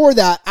before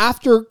that,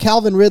 after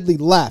Calvin Ridley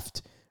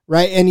left,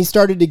 right, and he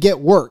started to get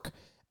work,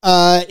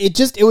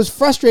 it was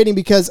frustrating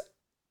because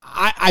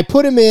I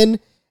put him in,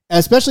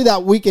 especially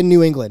that week in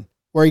New England,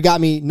 where he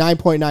got me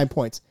 9.9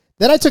 points.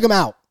 Then I took him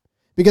out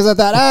because I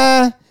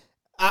thought,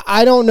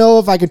 I don't know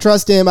if I can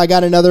trust him. I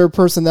got another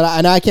person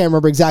and I can't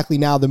remember exactly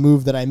now the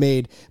move that I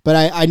made, but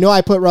I know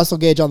I put Russell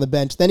Gage on the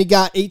bench. Then he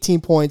got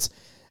 18 points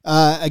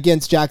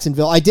against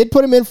Jacksonville. I did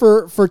put him in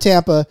for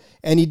Tampa,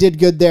 and he did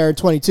good there in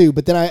 22.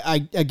 But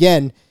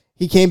then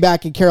he came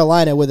back in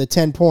Carolina with a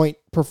 10-point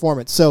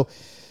performance. So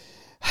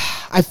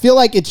I feel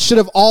like it should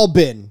have all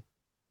been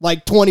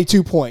like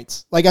 22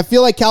 points. Like, I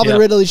feel like Calvin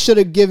Ridley should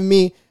have given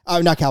me,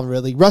 not Calvin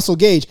Ridley, Russell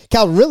Gage.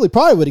 Calvin Ridley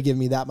probably would have given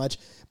me that much.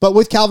 But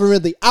with Calvin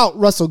Ridley out,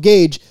 Russell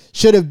Gage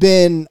should have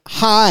been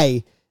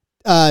high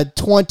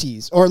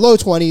 20s or low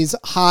 20s,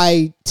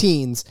 high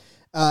teens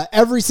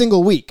every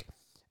single week.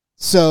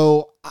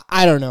 So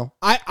I don't know.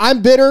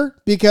 I'm bitter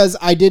because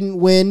I didn't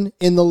win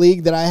in the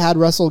league that I had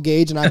Russell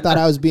Gage, and I thought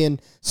I was being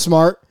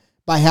smart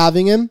by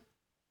having him.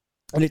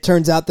 And it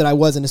turns out that I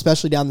wasn't,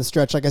 especially down the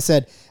stretch. Like I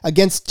said,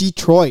 against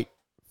Detroit,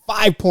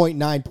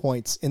 5.9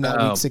 points in that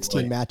week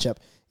 16 matchup.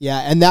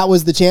 Yeah, and that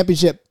was the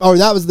championship, or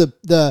that was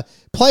the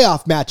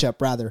playoff matchup,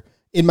 rather,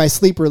 in my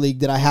sleeper league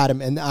that I had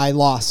him, and I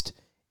lost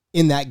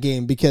in that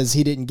game because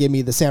he didn't give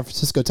me the San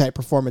Francisco-type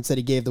performance that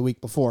he gave the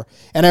week before.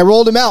 And I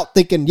rolled him out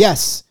thinking,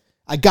 yes,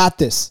 I got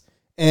this.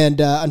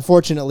 And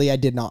unfortunately, I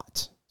did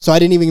not. So I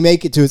didn't even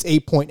make it to his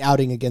 8-point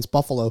outing against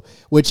Buffalo,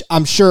 which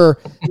I'm sure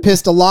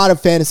pissed a lot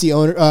of fantasy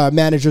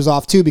managers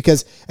off too,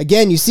 because,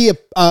 again, you see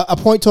a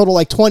point total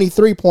like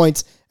 23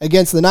 points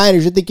against the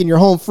Niners. You're thinking you're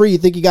home free. You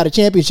think you got a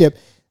championship.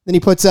 Then he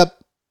puts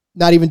up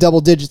not even double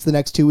digits the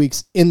next 2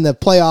 weeks in the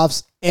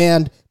playoffs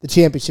and the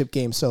championship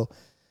game. So,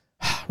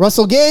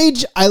 Russell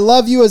Gage, I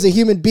love you as a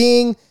human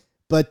being,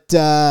 but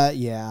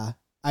I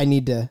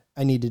need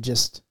to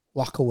just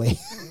walk away.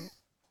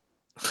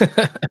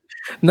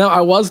 No, I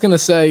was going to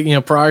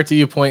say, prior to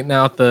you pointing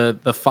out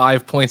the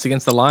 5 points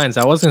against the Lions,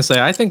 I was going to say,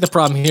 I think the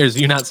problem here is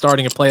you not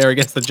starting a player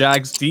against the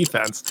Jags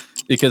defense,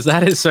 because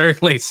that is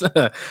certainly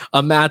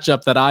a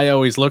matchup that I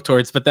always look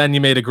towards. But then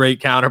you made a great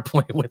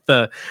counterpoint with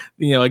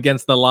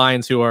against the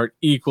Lions, who are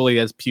equally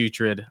as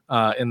putrid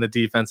in the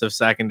defensive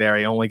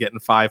secondary, only getting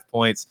 5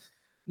 points.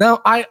 Now,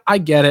 I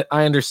get it.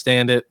 I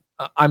understand it.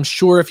 I'm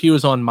sure if he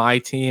was on my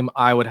team,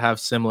 I would have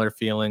similar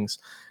feelings.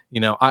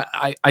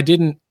 I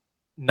didn't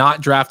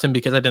not draft him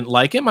because I didn't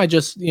like him. I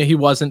just, he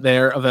wasn't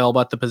there available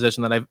at the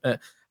position that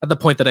at the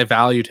point that I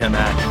valued him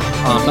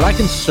at. But I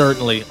can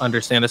certainly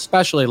understand,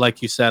 especially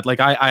like you said, like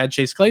I had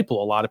Chase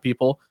Claypool. A lot of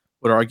people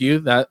would argue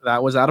that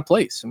was out of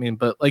place. I mean,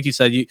 but like you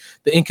said, the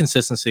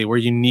inconsistency where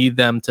you need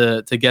them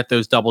to get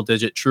those double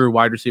digit true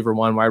wide receiver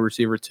 1, wide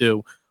receiver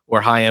 2,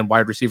 or high end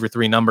wide receiver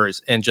 3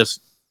 numbers, and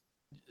just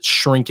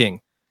shrinking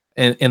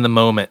in the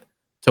moment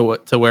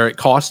to where it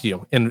costs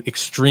you in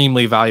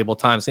extremely valuable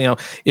times.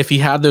 If he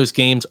had those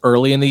games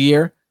early in the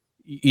year,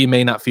 you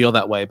may not feel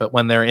that way, but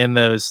when they're in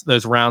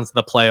those rounds of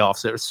the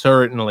playoffs, it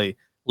certainly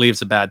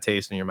leaves a bad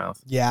taste in your mouth.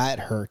 Yeah, it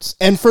hurts.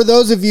 And for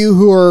those of you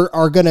who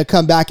are going to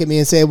come back at me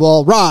and say,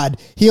 well,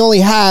 Rod, he only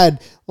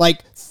had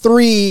like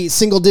 3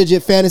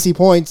 single-digit fantasy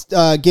points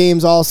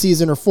games all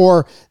season, or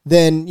 4,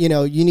 then,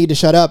 you need to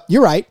shut up.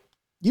 You're right.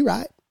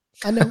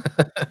 I know.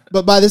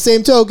 But by the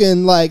same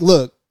token, like,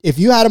 look, if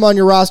you had him on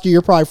your roster,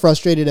 you're probably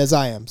frustrated as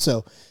I am.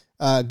 So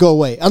go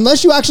away.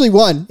 Unless you actually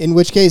won, in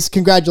which case,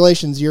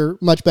 congratulations. You're a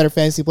much better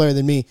fantasy player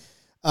than me,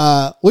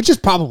 which is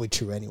probably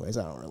true anyways.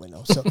 I don't really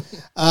know. So,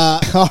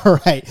 all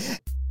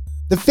right.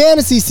 The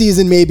fantasy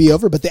season may be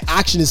over, but the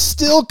action is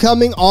still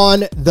coming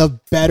on the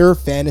Better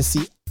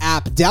Fantasy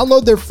app.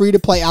 Download their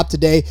free-to-play app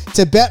today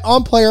to bet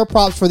on player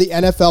props for the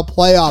NFL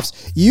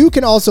playoffs. You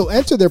can also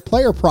enter their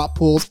player prop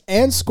pools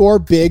and score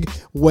big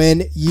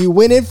when you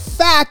win. In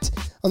fact,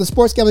 on the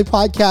Sports Gambling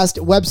Podcast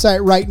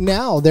website right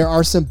now, there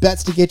are some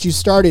bets to get you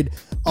started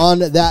on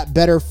that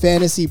Better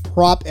Fantasy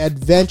prop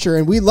adventure,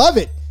 and we love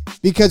it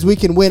because we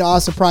can win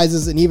awesome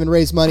prizes and even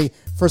raise money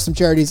for some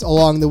charities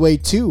along the way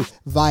too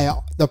via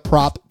the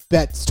prop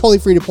bet. It's totally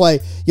free to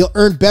play. You'll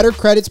earn better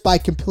credits by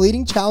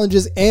completing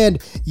challenges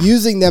and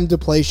using them to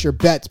place your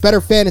bets.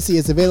 Better Fantasy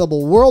is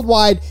available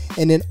worldwide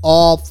and in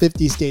all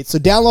 50 states. So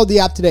download the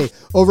app today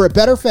over at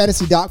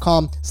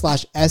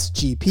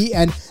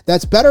betterfantasy.com/SGPN.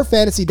 That's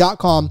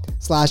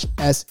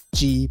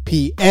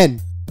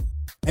betterfantasy.com/SGPN.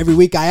 Every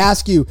week I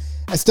ask you,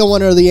 I still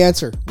want to know the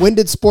answer. When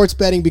did sports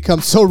betting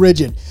become so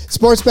rigid?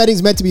 Sports betting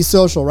is meant to be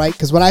social, right?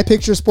 Because when I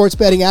picture sports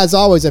betting, as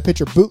always, I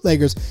picture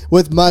bootleggers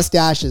with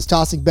mustaches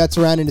tossing bets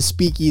around in a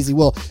speakeasy.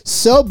 Well,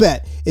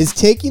 SoBet is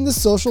taking the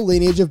social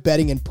lineage of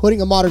betting and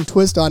putting a modern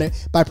twist on it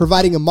by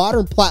providing a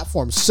modern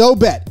platform.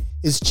 SoBet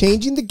is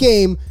changing the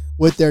game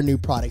with their new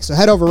product. So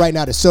head over right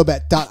now to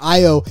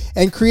SoBet.io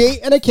and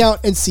create an account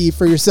and see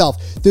for yourself.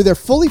 Through their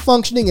fully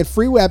functioning and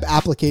free web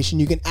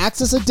application, you can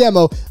access a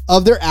demo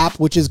of their app,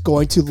 which is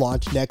going to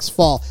launch next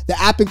fall. The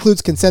app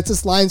includes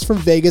consensus lines from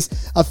Vegas,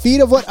 a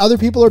feed of what other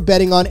people are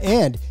betting on,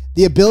 and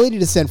the ability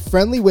to send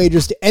friendly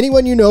wagers to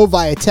anyone you know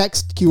via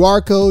text,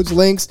 QR codes,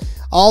 links,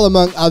 all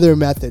among other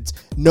methods.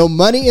 No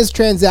money is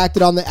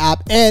transacted on the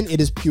app, and it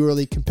is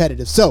purely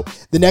competitive. So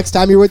the next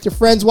time you're with your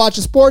friends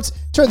watching sports,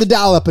 turn the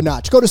dial up a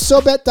notch. Go to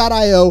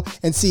SoBet.io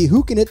and see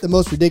who can hit the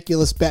most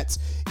ridiculous bets.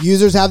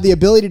 Users have the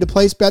ability to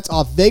place bets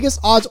off Vegas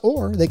odds,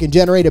 or they can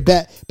generate a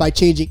bet by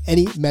changing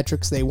any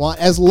metrics they want,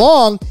 as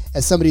long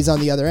as somebody's on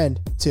the other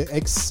end to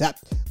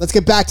accept. Let's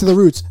get back to the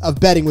roots of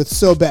betting with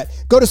SoBet.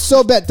 Go to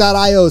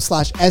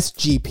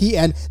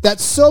SoBet.io/SGPN.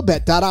 That's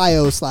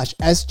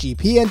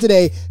SoBet.io/SGPN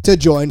today to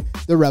join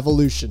the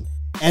revolution.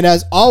 And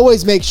as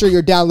always, make sure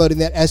you're downloading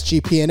that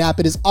SGPN app.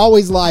 It is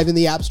always live in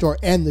the App Store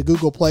and the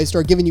Google Play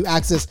Store, giving you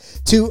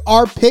access to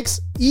our picks,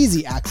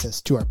 easy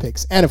access to our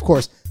picks, and of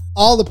course,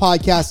 all the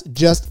podcasts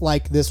just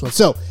like this one.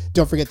 So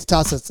don't forget to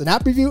toss us an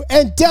app review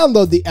and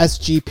download the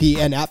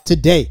SGPN app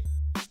today.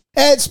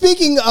 And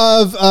speaking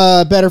of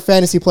better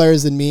fantasy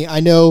players than me,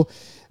 I know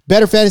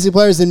better fantasy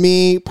players than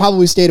me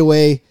probably stayed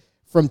away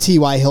from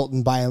T.Y.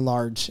 Hilton by and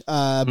large.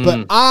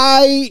 But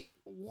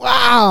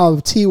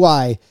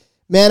T.Y.,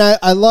 man,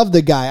 I love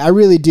the guy. I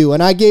really do.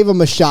 And I gave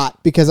him a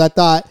shot because I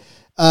thought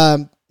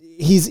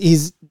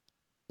he's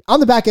on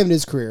the back end of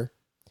his career,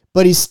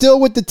 but he's still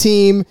with the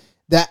team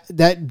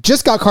that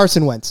just got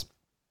Carson Wentz.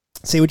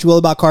 Say what you will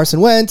about Carson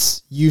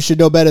Wentz. You should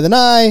know better than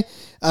I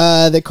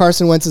that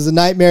Carson Wentz is a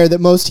nightmare that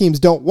most teams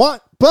don't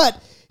want,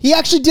 but he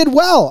actually did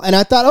well. And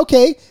I thought,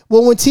 okay,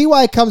 well, when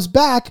T.Y. comes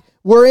back,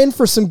 we're in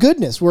for some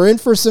goodness. We're in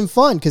for some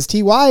fun because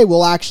T.Y.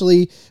 will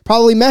actually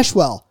probably mesh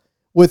well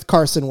with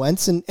Carson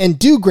Wentz and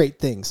do great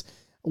things.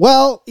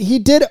 Well, he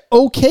did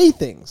okay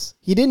things.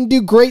 He didn't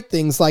do great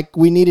things like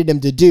we needed him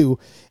to do.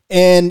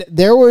 And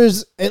there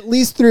was at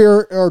least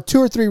two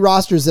or three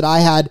rosters that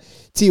I had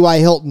T.Y.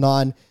 Hilton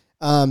on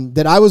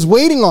that I was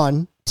waiting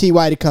on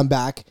T.Y. to come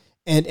back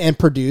and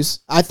produce.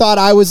 I thought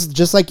I was,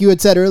 just like you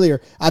had said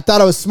earlier, I thought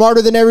I was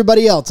smarter than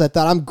everybody else. I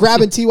thought I'm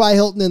grabbing T.Y.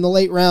 Hilton in the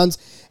late rounds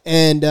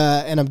and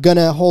I'm going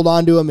to hold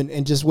on to him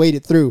and just wait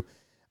it through.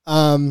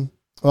 Well,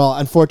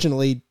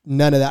 unfortunately,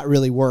 none of that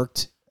really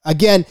worked.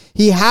 Again,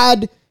 he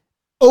had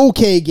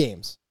okay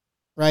games,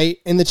 right?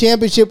 In the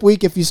championship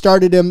week, if you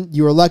started him,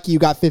 you were lucky you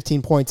got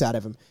 15 points out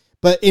of him.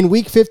 But in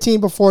week 15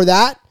 before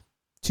that,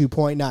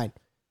 2.9,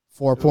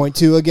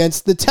 4.2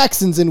 against the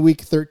Texans in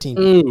week 13.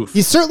 Oof.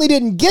 He certainly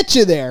didn't get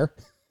you there,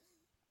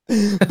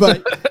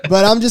 but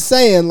I'm just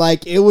saying,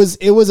 like, it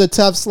was a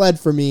tough sled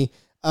for me,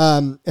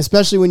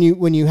 especially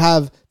when you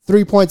have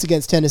 3 points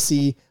against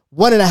Tennessee,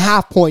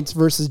 1.5 points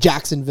versus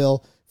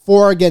Jacksonville,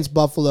 4 against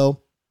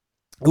Buffalo.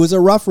 It was a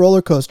rough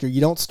roller coaster.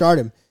 You don't start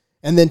him.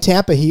 And then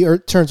Tampa, he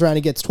turns around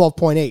and gets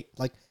 12.8.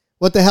 Like,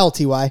 what the hell,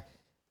 T.Y.?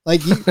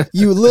 Like,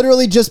 you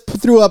literally just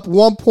threw up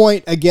 1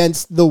 point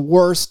against the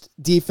worst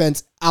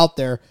defense out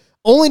there,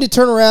 only to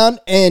turn around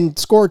and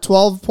score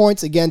 12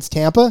 points against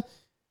Tampa,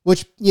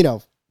 which, you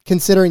know,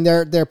 considering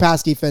their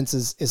pass defense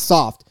is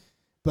soft.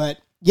 But,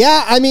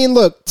 yeah, I mean,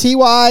 look,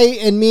 T.Y.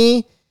 and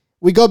me,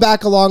 we go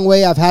back a long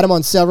way. I've had him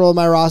on several of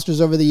my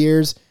rosters over the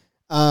years,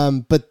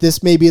 but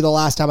this may be the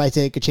last time I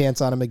take a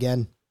chance on him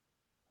again.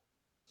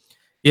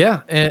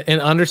 Yeah,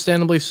 and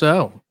understandably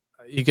so.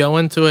 You go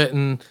into it,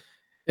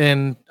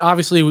 and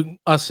obviously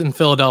us in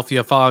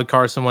Philadelphia followed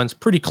Carson Wentz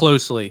pretty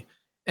closely,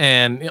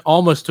 and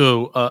almost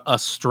to a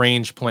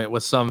strange point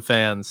with some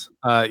fans.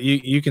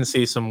 You can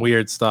see some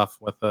weird stuff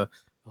with the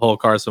whole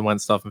Carson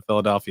Wentz stuff in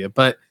Philadelphia.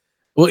 But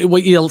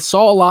what you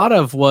saw a lot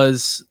of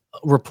was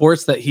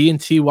reports that he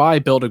and T.Y.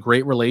 built a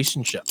great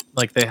relationship.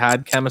 Like, they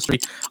had chemistry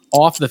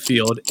off the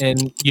field,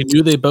 and you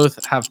knew they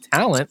both have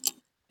talent.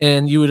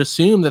 And you would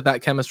assume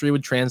that chemistry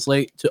would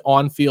translate to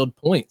on-field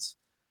points,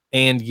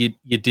 and you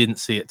didn't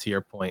see it, to your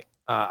point.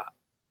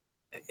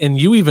 And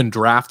you even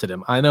drafted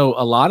him. I know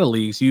a lot of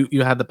leagues,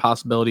 you had the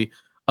possibility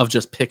of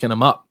just picking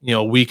him up,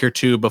 a week or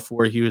two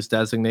before he was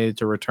designated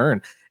to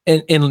return,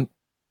 and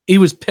he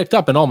was picked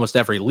up in almost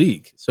every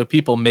league. So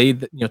people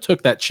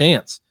took that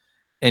chance,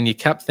 and you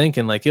kept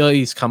thinking like,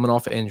 he's coming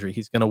off an injury,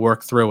 he's going to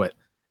work through it,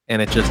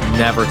 and it just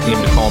never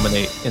seemed to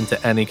culminate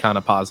into any kind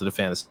of positive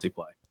fantasy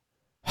play.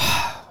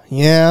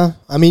 Yeah.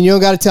 I mean, you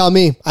don't got to tell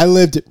me. I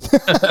lived it.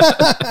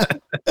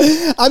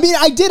 I mean,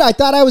 I did. I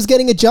thought I was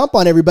getting a jump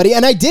on everybody,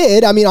 and I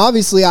did. I mean,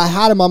 obviously, I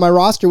had him on my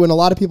roster when a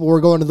lot of people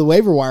were going to the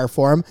waiver wire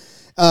for him,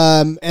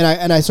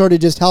 and I sort of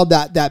just held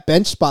that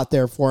bench spot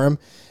there for him.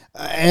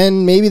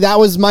 And maybe that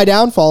was my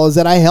downfall, is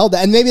that I held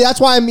that. And maybe that's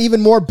why I'm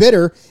even more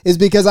bitter, is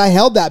because I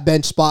held that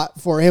bench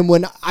spot for him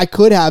when I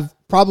could have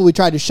probably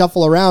tried to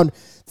shuffle around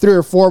 3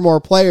 or 4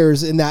 more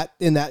players in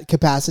that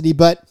capacity.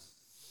 But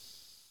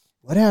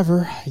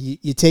whatever,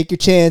 you take your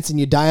chance and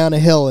you die on a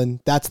hill, and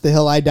that's the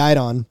hill I died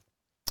on.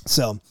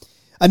 So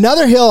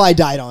another hill I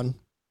died on,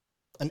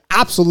 an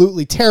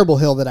absolutely terrible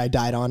hill that I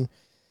died on,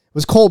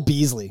 was Cole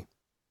Beasley.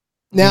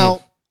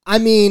 Now, I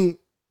mean,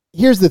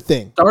 here's the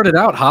thing. Started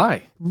out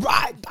high.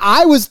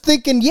 I was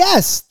thinking,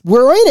 yes,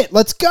 we're in it.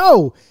 Let's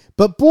go.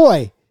 But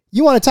boy,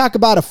 you want to talk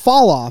about a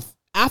fall off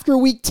after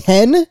week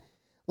 10?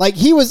 Like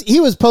he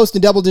was posting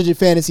double-digit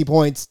fantasy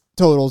points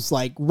totals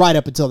like right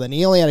up until then.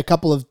 He only had a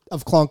couple of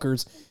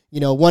clunkers,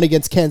 one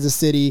against Kansas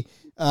City,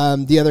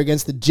 the other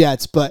against the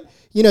Jets. But,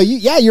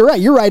 you're right.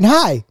 You're riding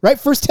high, right?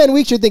 First 10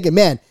 weeks, you're thinking,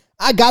 man,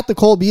 I got the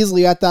Cole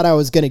Beasley I thought I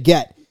was going to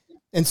get.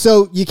 And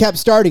so you kept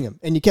starting him,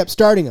 and you kept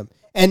starting him.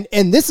 And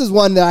this is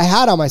one that I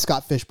had on my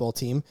Scott Fishbowl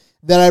team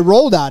that I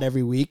rolled out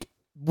every week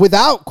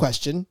without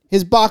question.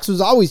 His box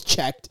was always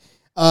checked,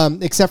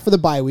 except for the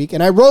bye week.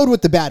 And I rode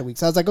with the bad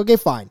weeks. I was like, okay,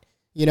 fine.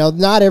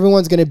 Not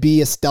everyone's going to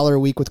be a stellar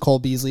week with Cole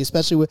Beasley,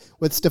 especially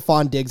with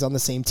Stephon Diggs on the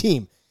same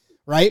team,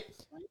 right?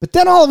 But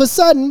then all of a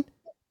sudden,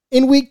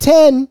 in week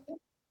 10,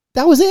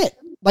 that was it.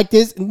 Like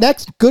this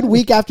next good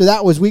week after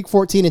that was week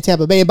 14 in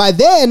Tampa Bay. And by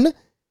then,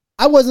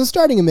 I wasn't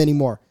starting him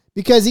anymore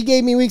because he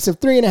gave me weeks of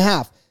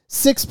 3.5,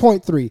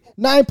 6.3,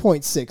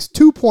 9.6,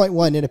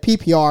 2.1 in a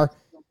PPR.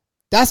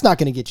 That's not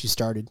going to get you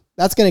started.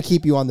 That's going to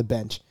keep you on the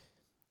bench.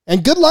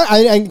 And good luck,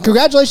 and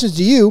congratulations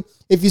to you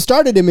if you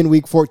started him in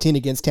week 14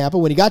 against Tampa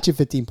when he got you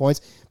 15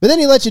 points. But then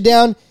he let you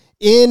down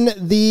in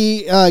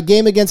the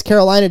game against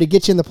Carolina to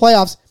get you in the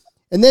playoffs.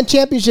 And then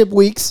championship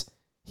weeks,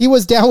 he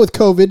was down with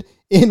COVID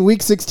in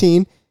week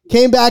 16,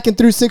 came back and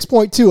threw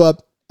 6.2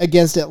 up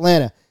against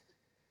Atlanta.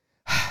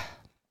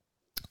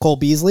 Cole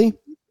Beasley,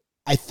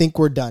 I think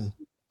we're done.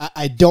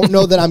 I don't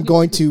know that I'm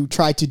going to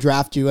try to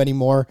draft you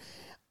anymore.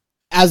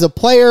 As a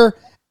player,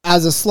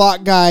 as a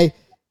slot guy,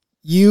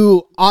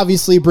 you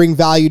obviously bring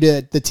value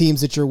to the teams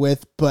that you're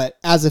with, but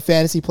as a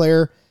fantasy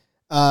player,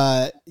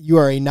 you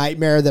are a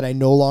nightmare that I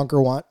no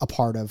longer want a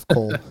part of,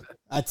 Cole.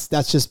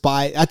 That's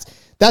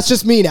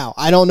just me now.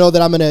 I don't know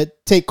that I'm going to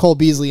take Cole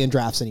Beasley in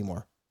drafts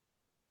anymore.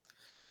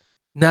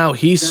 Now,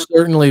 he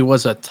certainly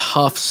was a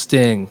tough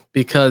sting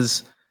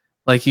because,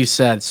 like you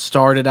said,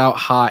 started out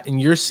hot,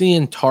 and you're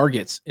seeing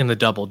targets in the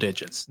double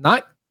digits.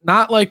 Not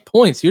like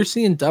points. You're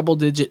seeing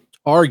double-digit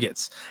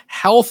targets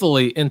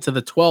healthily into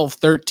the 12,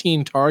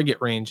 13 target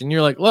range. And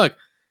you're like, look,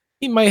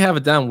 he might have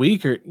a down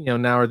week or,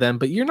 now or then,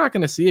 but you're not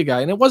going to see a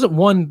guy. And it wasn't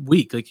 1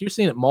 week. Like, you're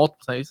seeing it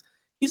multiple times.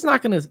 He's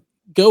not going to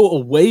go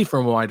away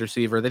from a wide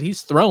receiver that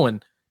he's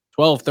throwing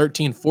 12,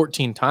 13,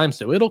 14 times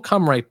to. It'll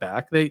come right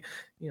back.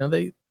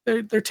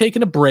 They're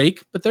taking a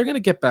break, but they're going to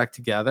get back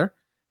together.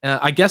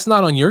 I guess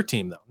not on your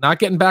team though. Not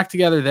getting back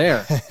together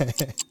there.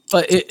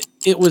 But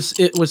it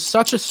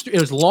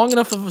was long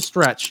enough of a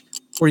stretch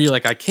where you're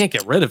like, I can't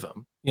get rid of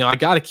him. I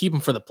got to keep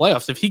him for the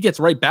playoffs. If he gets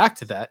right back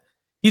to that,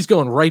 he's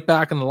going right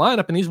back in the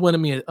lineup and he's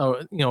winning me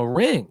a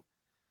ring.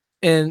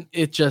 And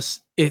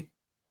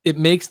it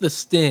makes the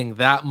sting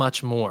that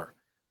much more.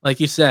 Like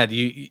you said,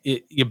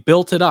 you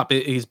built it up.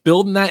 He's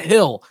building that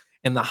hill,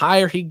 and the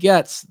higher he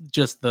gets,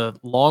 just the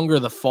longer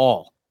the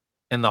fall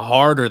and the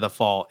harder the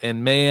fall.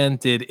 And man,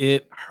 did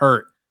it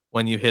hurt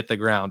when you hit the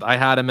ground. I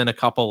had him in a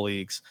couple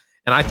leagues,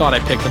 and I thought I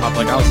picked him up.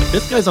 Like, I was like,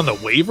 this guy's on the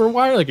waiver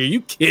wire? Like, are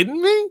you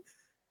kidding me?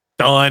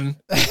 Done.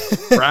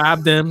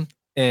 Grabbed him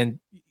and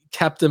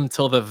kept him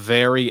till the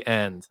very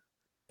end.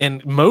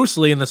 And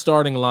mostly in the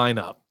starting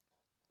lineup,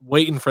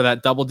 waiting for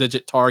that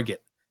double-digit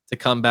target to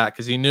come back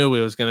because he knew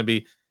it was going to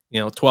be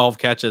 12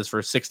 catches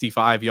for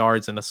 65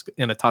 yards and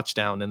a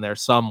touchdown in there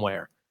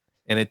somewhere.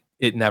 And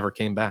it never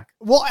came back.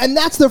 Well, and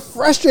that's the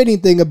frustrating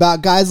thing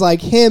about guys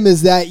like him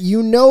is that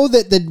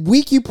that the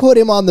week you put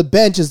him on the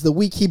bench is the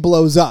week he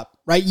blows up,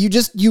 right? You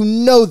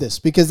know this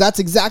because that's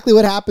exactly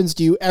what happens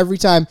to you every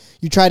time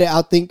you try to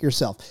outthink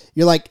yourself.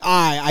 You're like,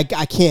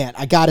 I can't.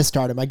 I got to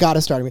start him.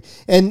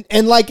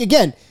 And like,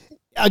 again,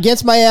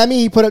 against Miami,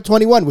 he put up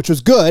 21, which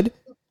was good.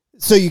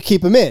 So you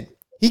keep him in.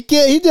 He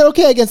did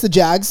okay against the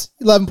Jags,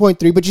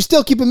 11.3, but you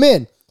still keep him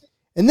in.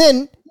 And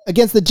then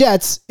against the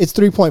Jets, it's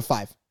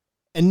 3.5.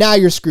 And now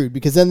you're screwed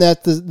because then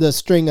that's the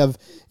string of,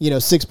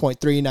 6.3,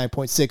 9.6,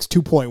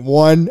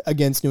 2.1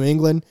 against New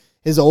England,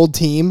 his old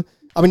team.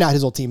 I mean, not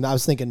his old team. I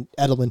was thinking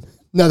Edelman,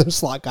 another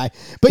slot guy.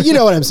 But you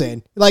know what I'm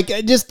saying. Like,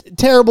 just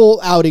terrible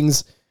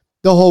outings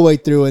the whole way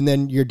through, and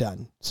then you're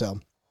done. So,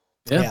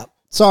 yeah.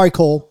 Sorry,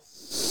 Cole.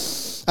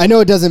 I know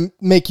it doesn't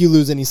make you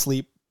lose any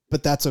sleep,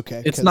 but that's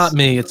okay. It's not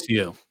me. It's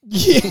you.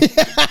 Yeah,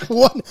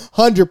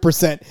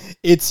 100%.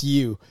 It's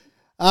you.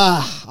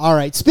 All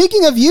right.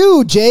 Speaking of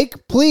you, Jake,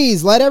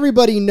 please let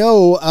everybody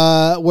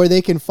know where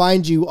they can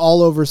find you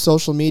all over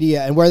social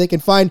media and where they can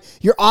find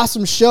your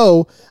awesome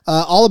show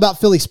all about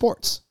Philly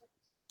sports.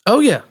 Oh,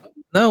 yeah.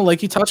 No,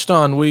 like you touched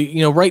on,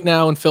 right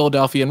now in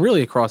Philadelphia and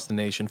really across the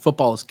nation,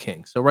 football is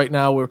king. So right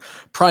now we're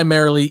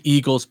primarily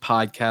Eagles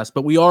podcast,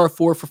 but we are a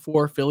 4 for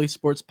 4 Philly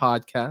sports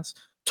podcast.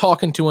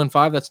 Talking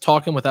 215, that's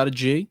talking without a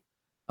G.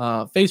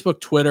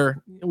 Facebook,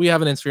 Twitter, we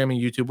have an Instagram and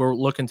YouTube. We're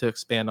looking to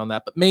expand on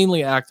that, but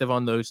mainly active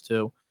on those two.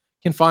 You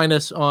can find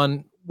us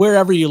on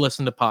wherever you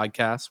listen to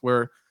podcasts.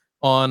 We're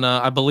on,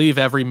 I believe,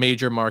 every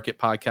major market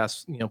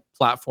podcast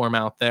platform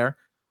out there.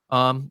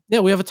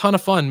 We have a ton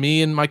of fun.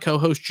 Me and my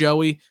co-host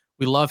Joey.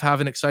 We love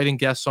having exciting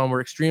guests on.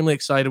 We're extremely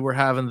excited. We're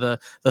having the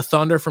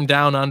Thunder from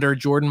Down Under.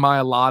 Jordan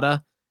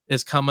Mailata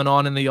is coming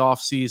on in the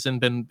off season.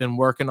 Been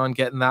working on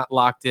getting that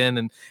locked in,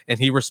 and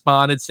he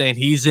responded saying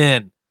he's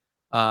in.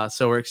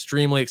 So we're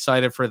extremely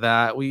excited for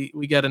that. We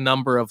get a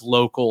number of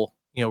local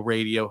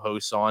radio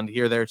hosts on to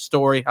hear their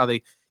story, how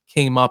they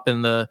came up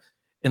in the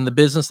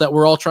business that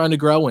we're all trying to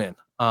grow in.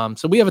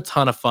 So we have a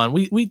ton of fun.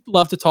 We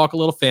love to talk a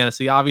little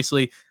fantasy.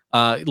 Obviously,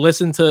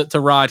 listen to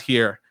Rod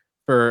here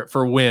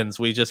for wins.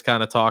 We just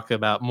kind of talk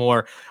about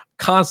more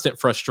constant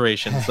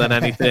frustrations than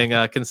anything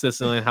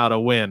consistently in how to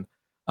win.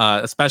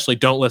 Especially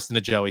don't listen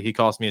to Joey. He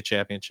cost me a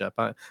championship.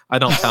 I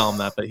don't tell him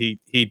that, but he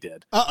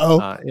did.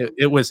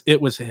 It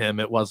was him.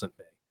 It wasn't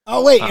me.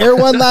 Oh wait, air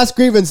one last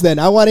grievance then.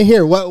 I want to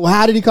hear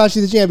how did he cost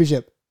you the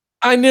championship?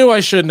 I knew I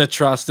shouldn't have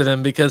trusted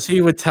him because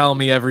he would tell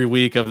me every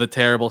week of the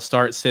terrible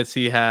start sits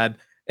he had.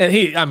 And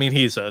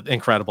he's an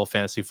incredible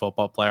fantasy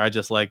football player. I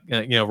just like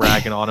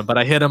ragging on him, but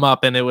I hit him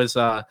up and it was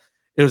the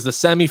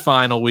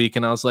semifinal week,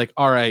 and I was like,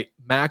 all right,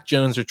 Mac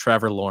Jones or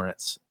Trevor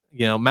Lawrence.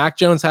 Mac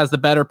Jones has the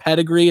better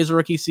pedigree his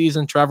rookie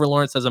season. Trevor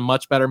Lawrence has a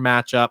much better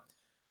matchup.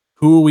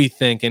 Who are we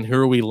thinking? Who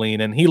are we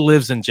leaning? He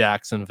lives in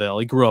Jacksonville.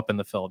 He grew up in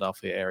the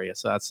Philadelphia area,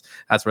 so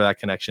that's where that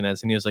connection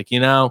is. And he was like,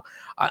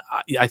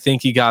 I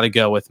think you got to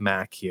go with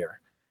Mac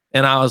here.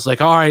 And I was like,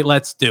 all right,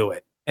 let's do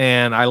it.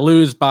 And I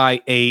lose by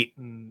 8,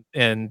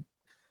 and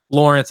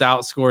Lawrence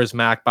outscores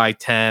Mac by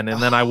 10,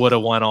 and then I would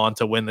have went on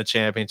to win the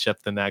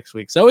championship the next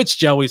week. So it's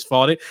Joey's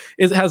fault.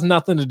 It has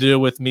nothing to do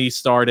with me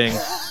starting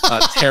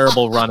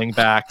terrible running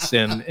backs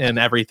and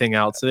everything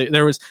else.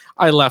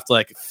 I left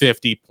like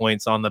 50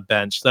 points on the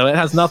bench, so it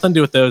has nothing to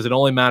do with those. It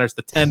only matters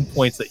the 10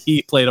 points that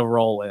he played a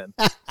role in.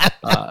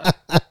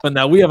 But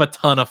no, we have a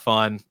ton of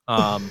fun.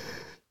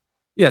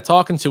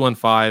 Talking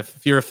 215.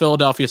 If you're a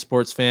Philadelphia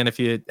sports fan, if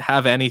you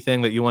have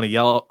anything that you want to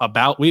yell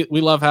about, we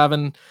love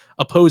having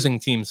opposing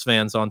teams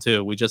fans on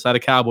too. We just had a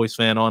Cowboys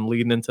fan on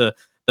leading into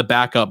the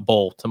backup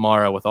bowl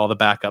tomorrow with all the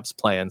backups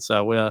playing.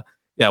 So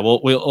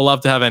we'll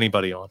love to have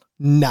anybody on.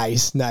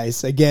 Nice.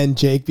 Again,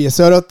 Jake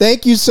Biasotto,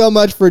 thank you so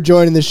much for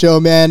joining the show,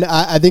 man.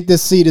 I think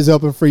this seat is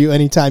open for you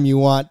anytime you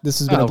want. This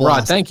has been a blast.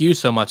 Rod, thank you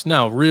so much.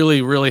 No,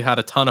 really, really had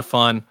a ton of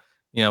fun.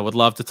 Would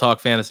love to talk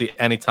fantasy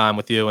anytime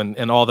with you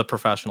and all the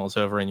professionals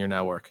over in your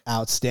network.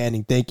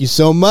 Outstanding. Thank you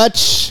so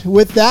much.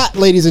 With that,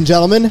 ladies and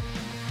gentlemen,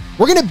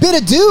 we're going to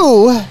bid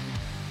adieu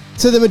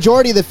to the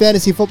majority of the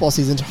fantasy football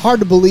season. It's hard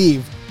to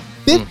believe.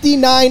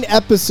 59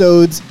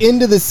 episodes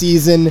into the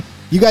season.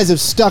 You guys have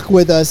stuck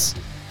with us.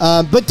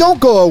 But don't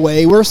go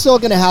away. We're still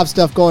going to have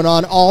stuff going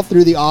on all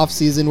through the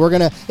offseason. We're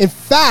going to, in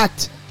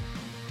fact,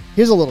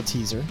 here's a little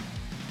teaser.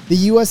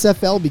 The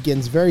USFL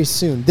begins very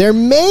soon. There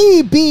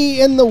may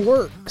be in the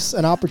works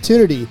an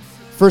opportunity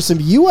for some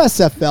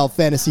USFL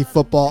fantasy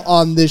football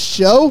on this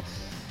show.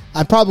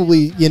 I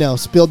probably,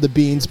 spilled the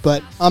beans,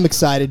 but I'm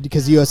excited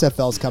because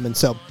USFL is coming.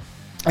 So,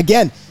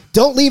 again,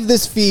 don't leave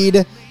this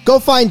feed. Go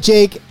find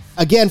Jake,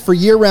 again, for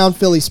year-round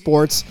Philly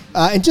sports,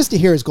 and just to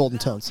hear his golden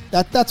tones.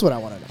 That's what I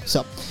want to know.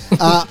 So,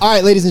 all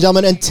right, ladies and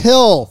gentlemen,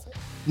 until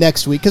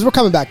next week, because we're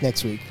coming back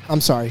next week. I'm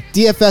sorry.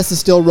 DFS is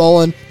still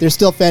rolling. There's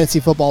still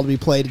fantasy football to be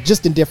played,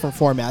 just in different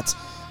formats.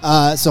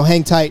 So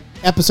hang tight.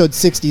 Episode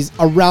 60's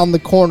around the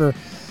corner.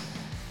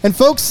 And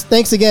folks,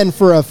 thanks again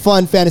for a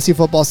fun fantasy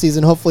football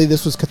season. Hopefully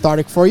this was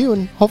cathartic for you,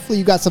 and hopefully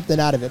you got something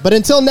out of it. But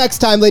until next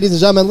time, ladies and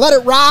gentlemen, let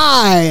it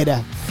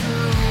ride!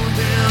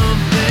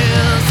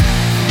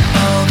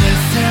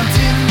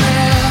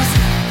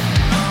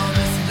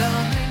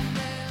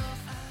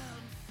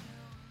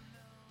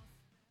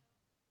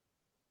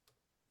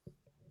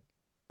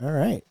 All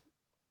right.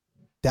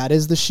 That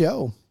is the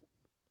show.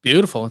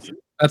 Beautiful.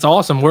 That's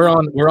awesome. We're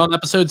on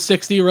episode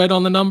 60 right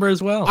on the number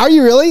as well. Are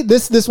you really?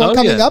 This one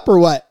coming up or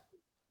what?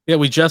 Yeah,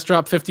 we just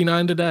dropped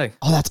 59 today.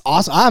 Oh, that's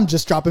awesome. I'm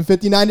just dropping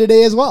 59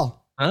 today as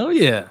well. Oh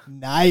yeah.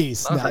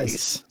 Nice.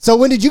 So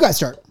when did you guys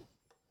start?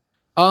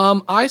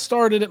 I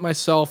started it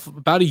myself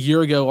about a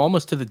year ago,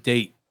 almost to the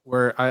date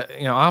where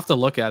I'll have to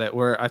look at it,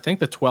 where I think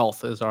the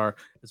 12th is our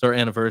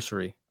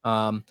anniversary.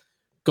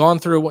 Gone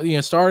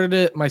through started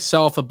it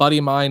myself. A buddy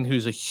of mine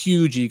who's a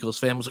huge Eagles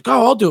fan was like,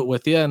 "Oh, I'll do it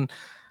with you." And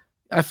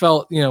I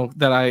felt,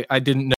 that I didn't know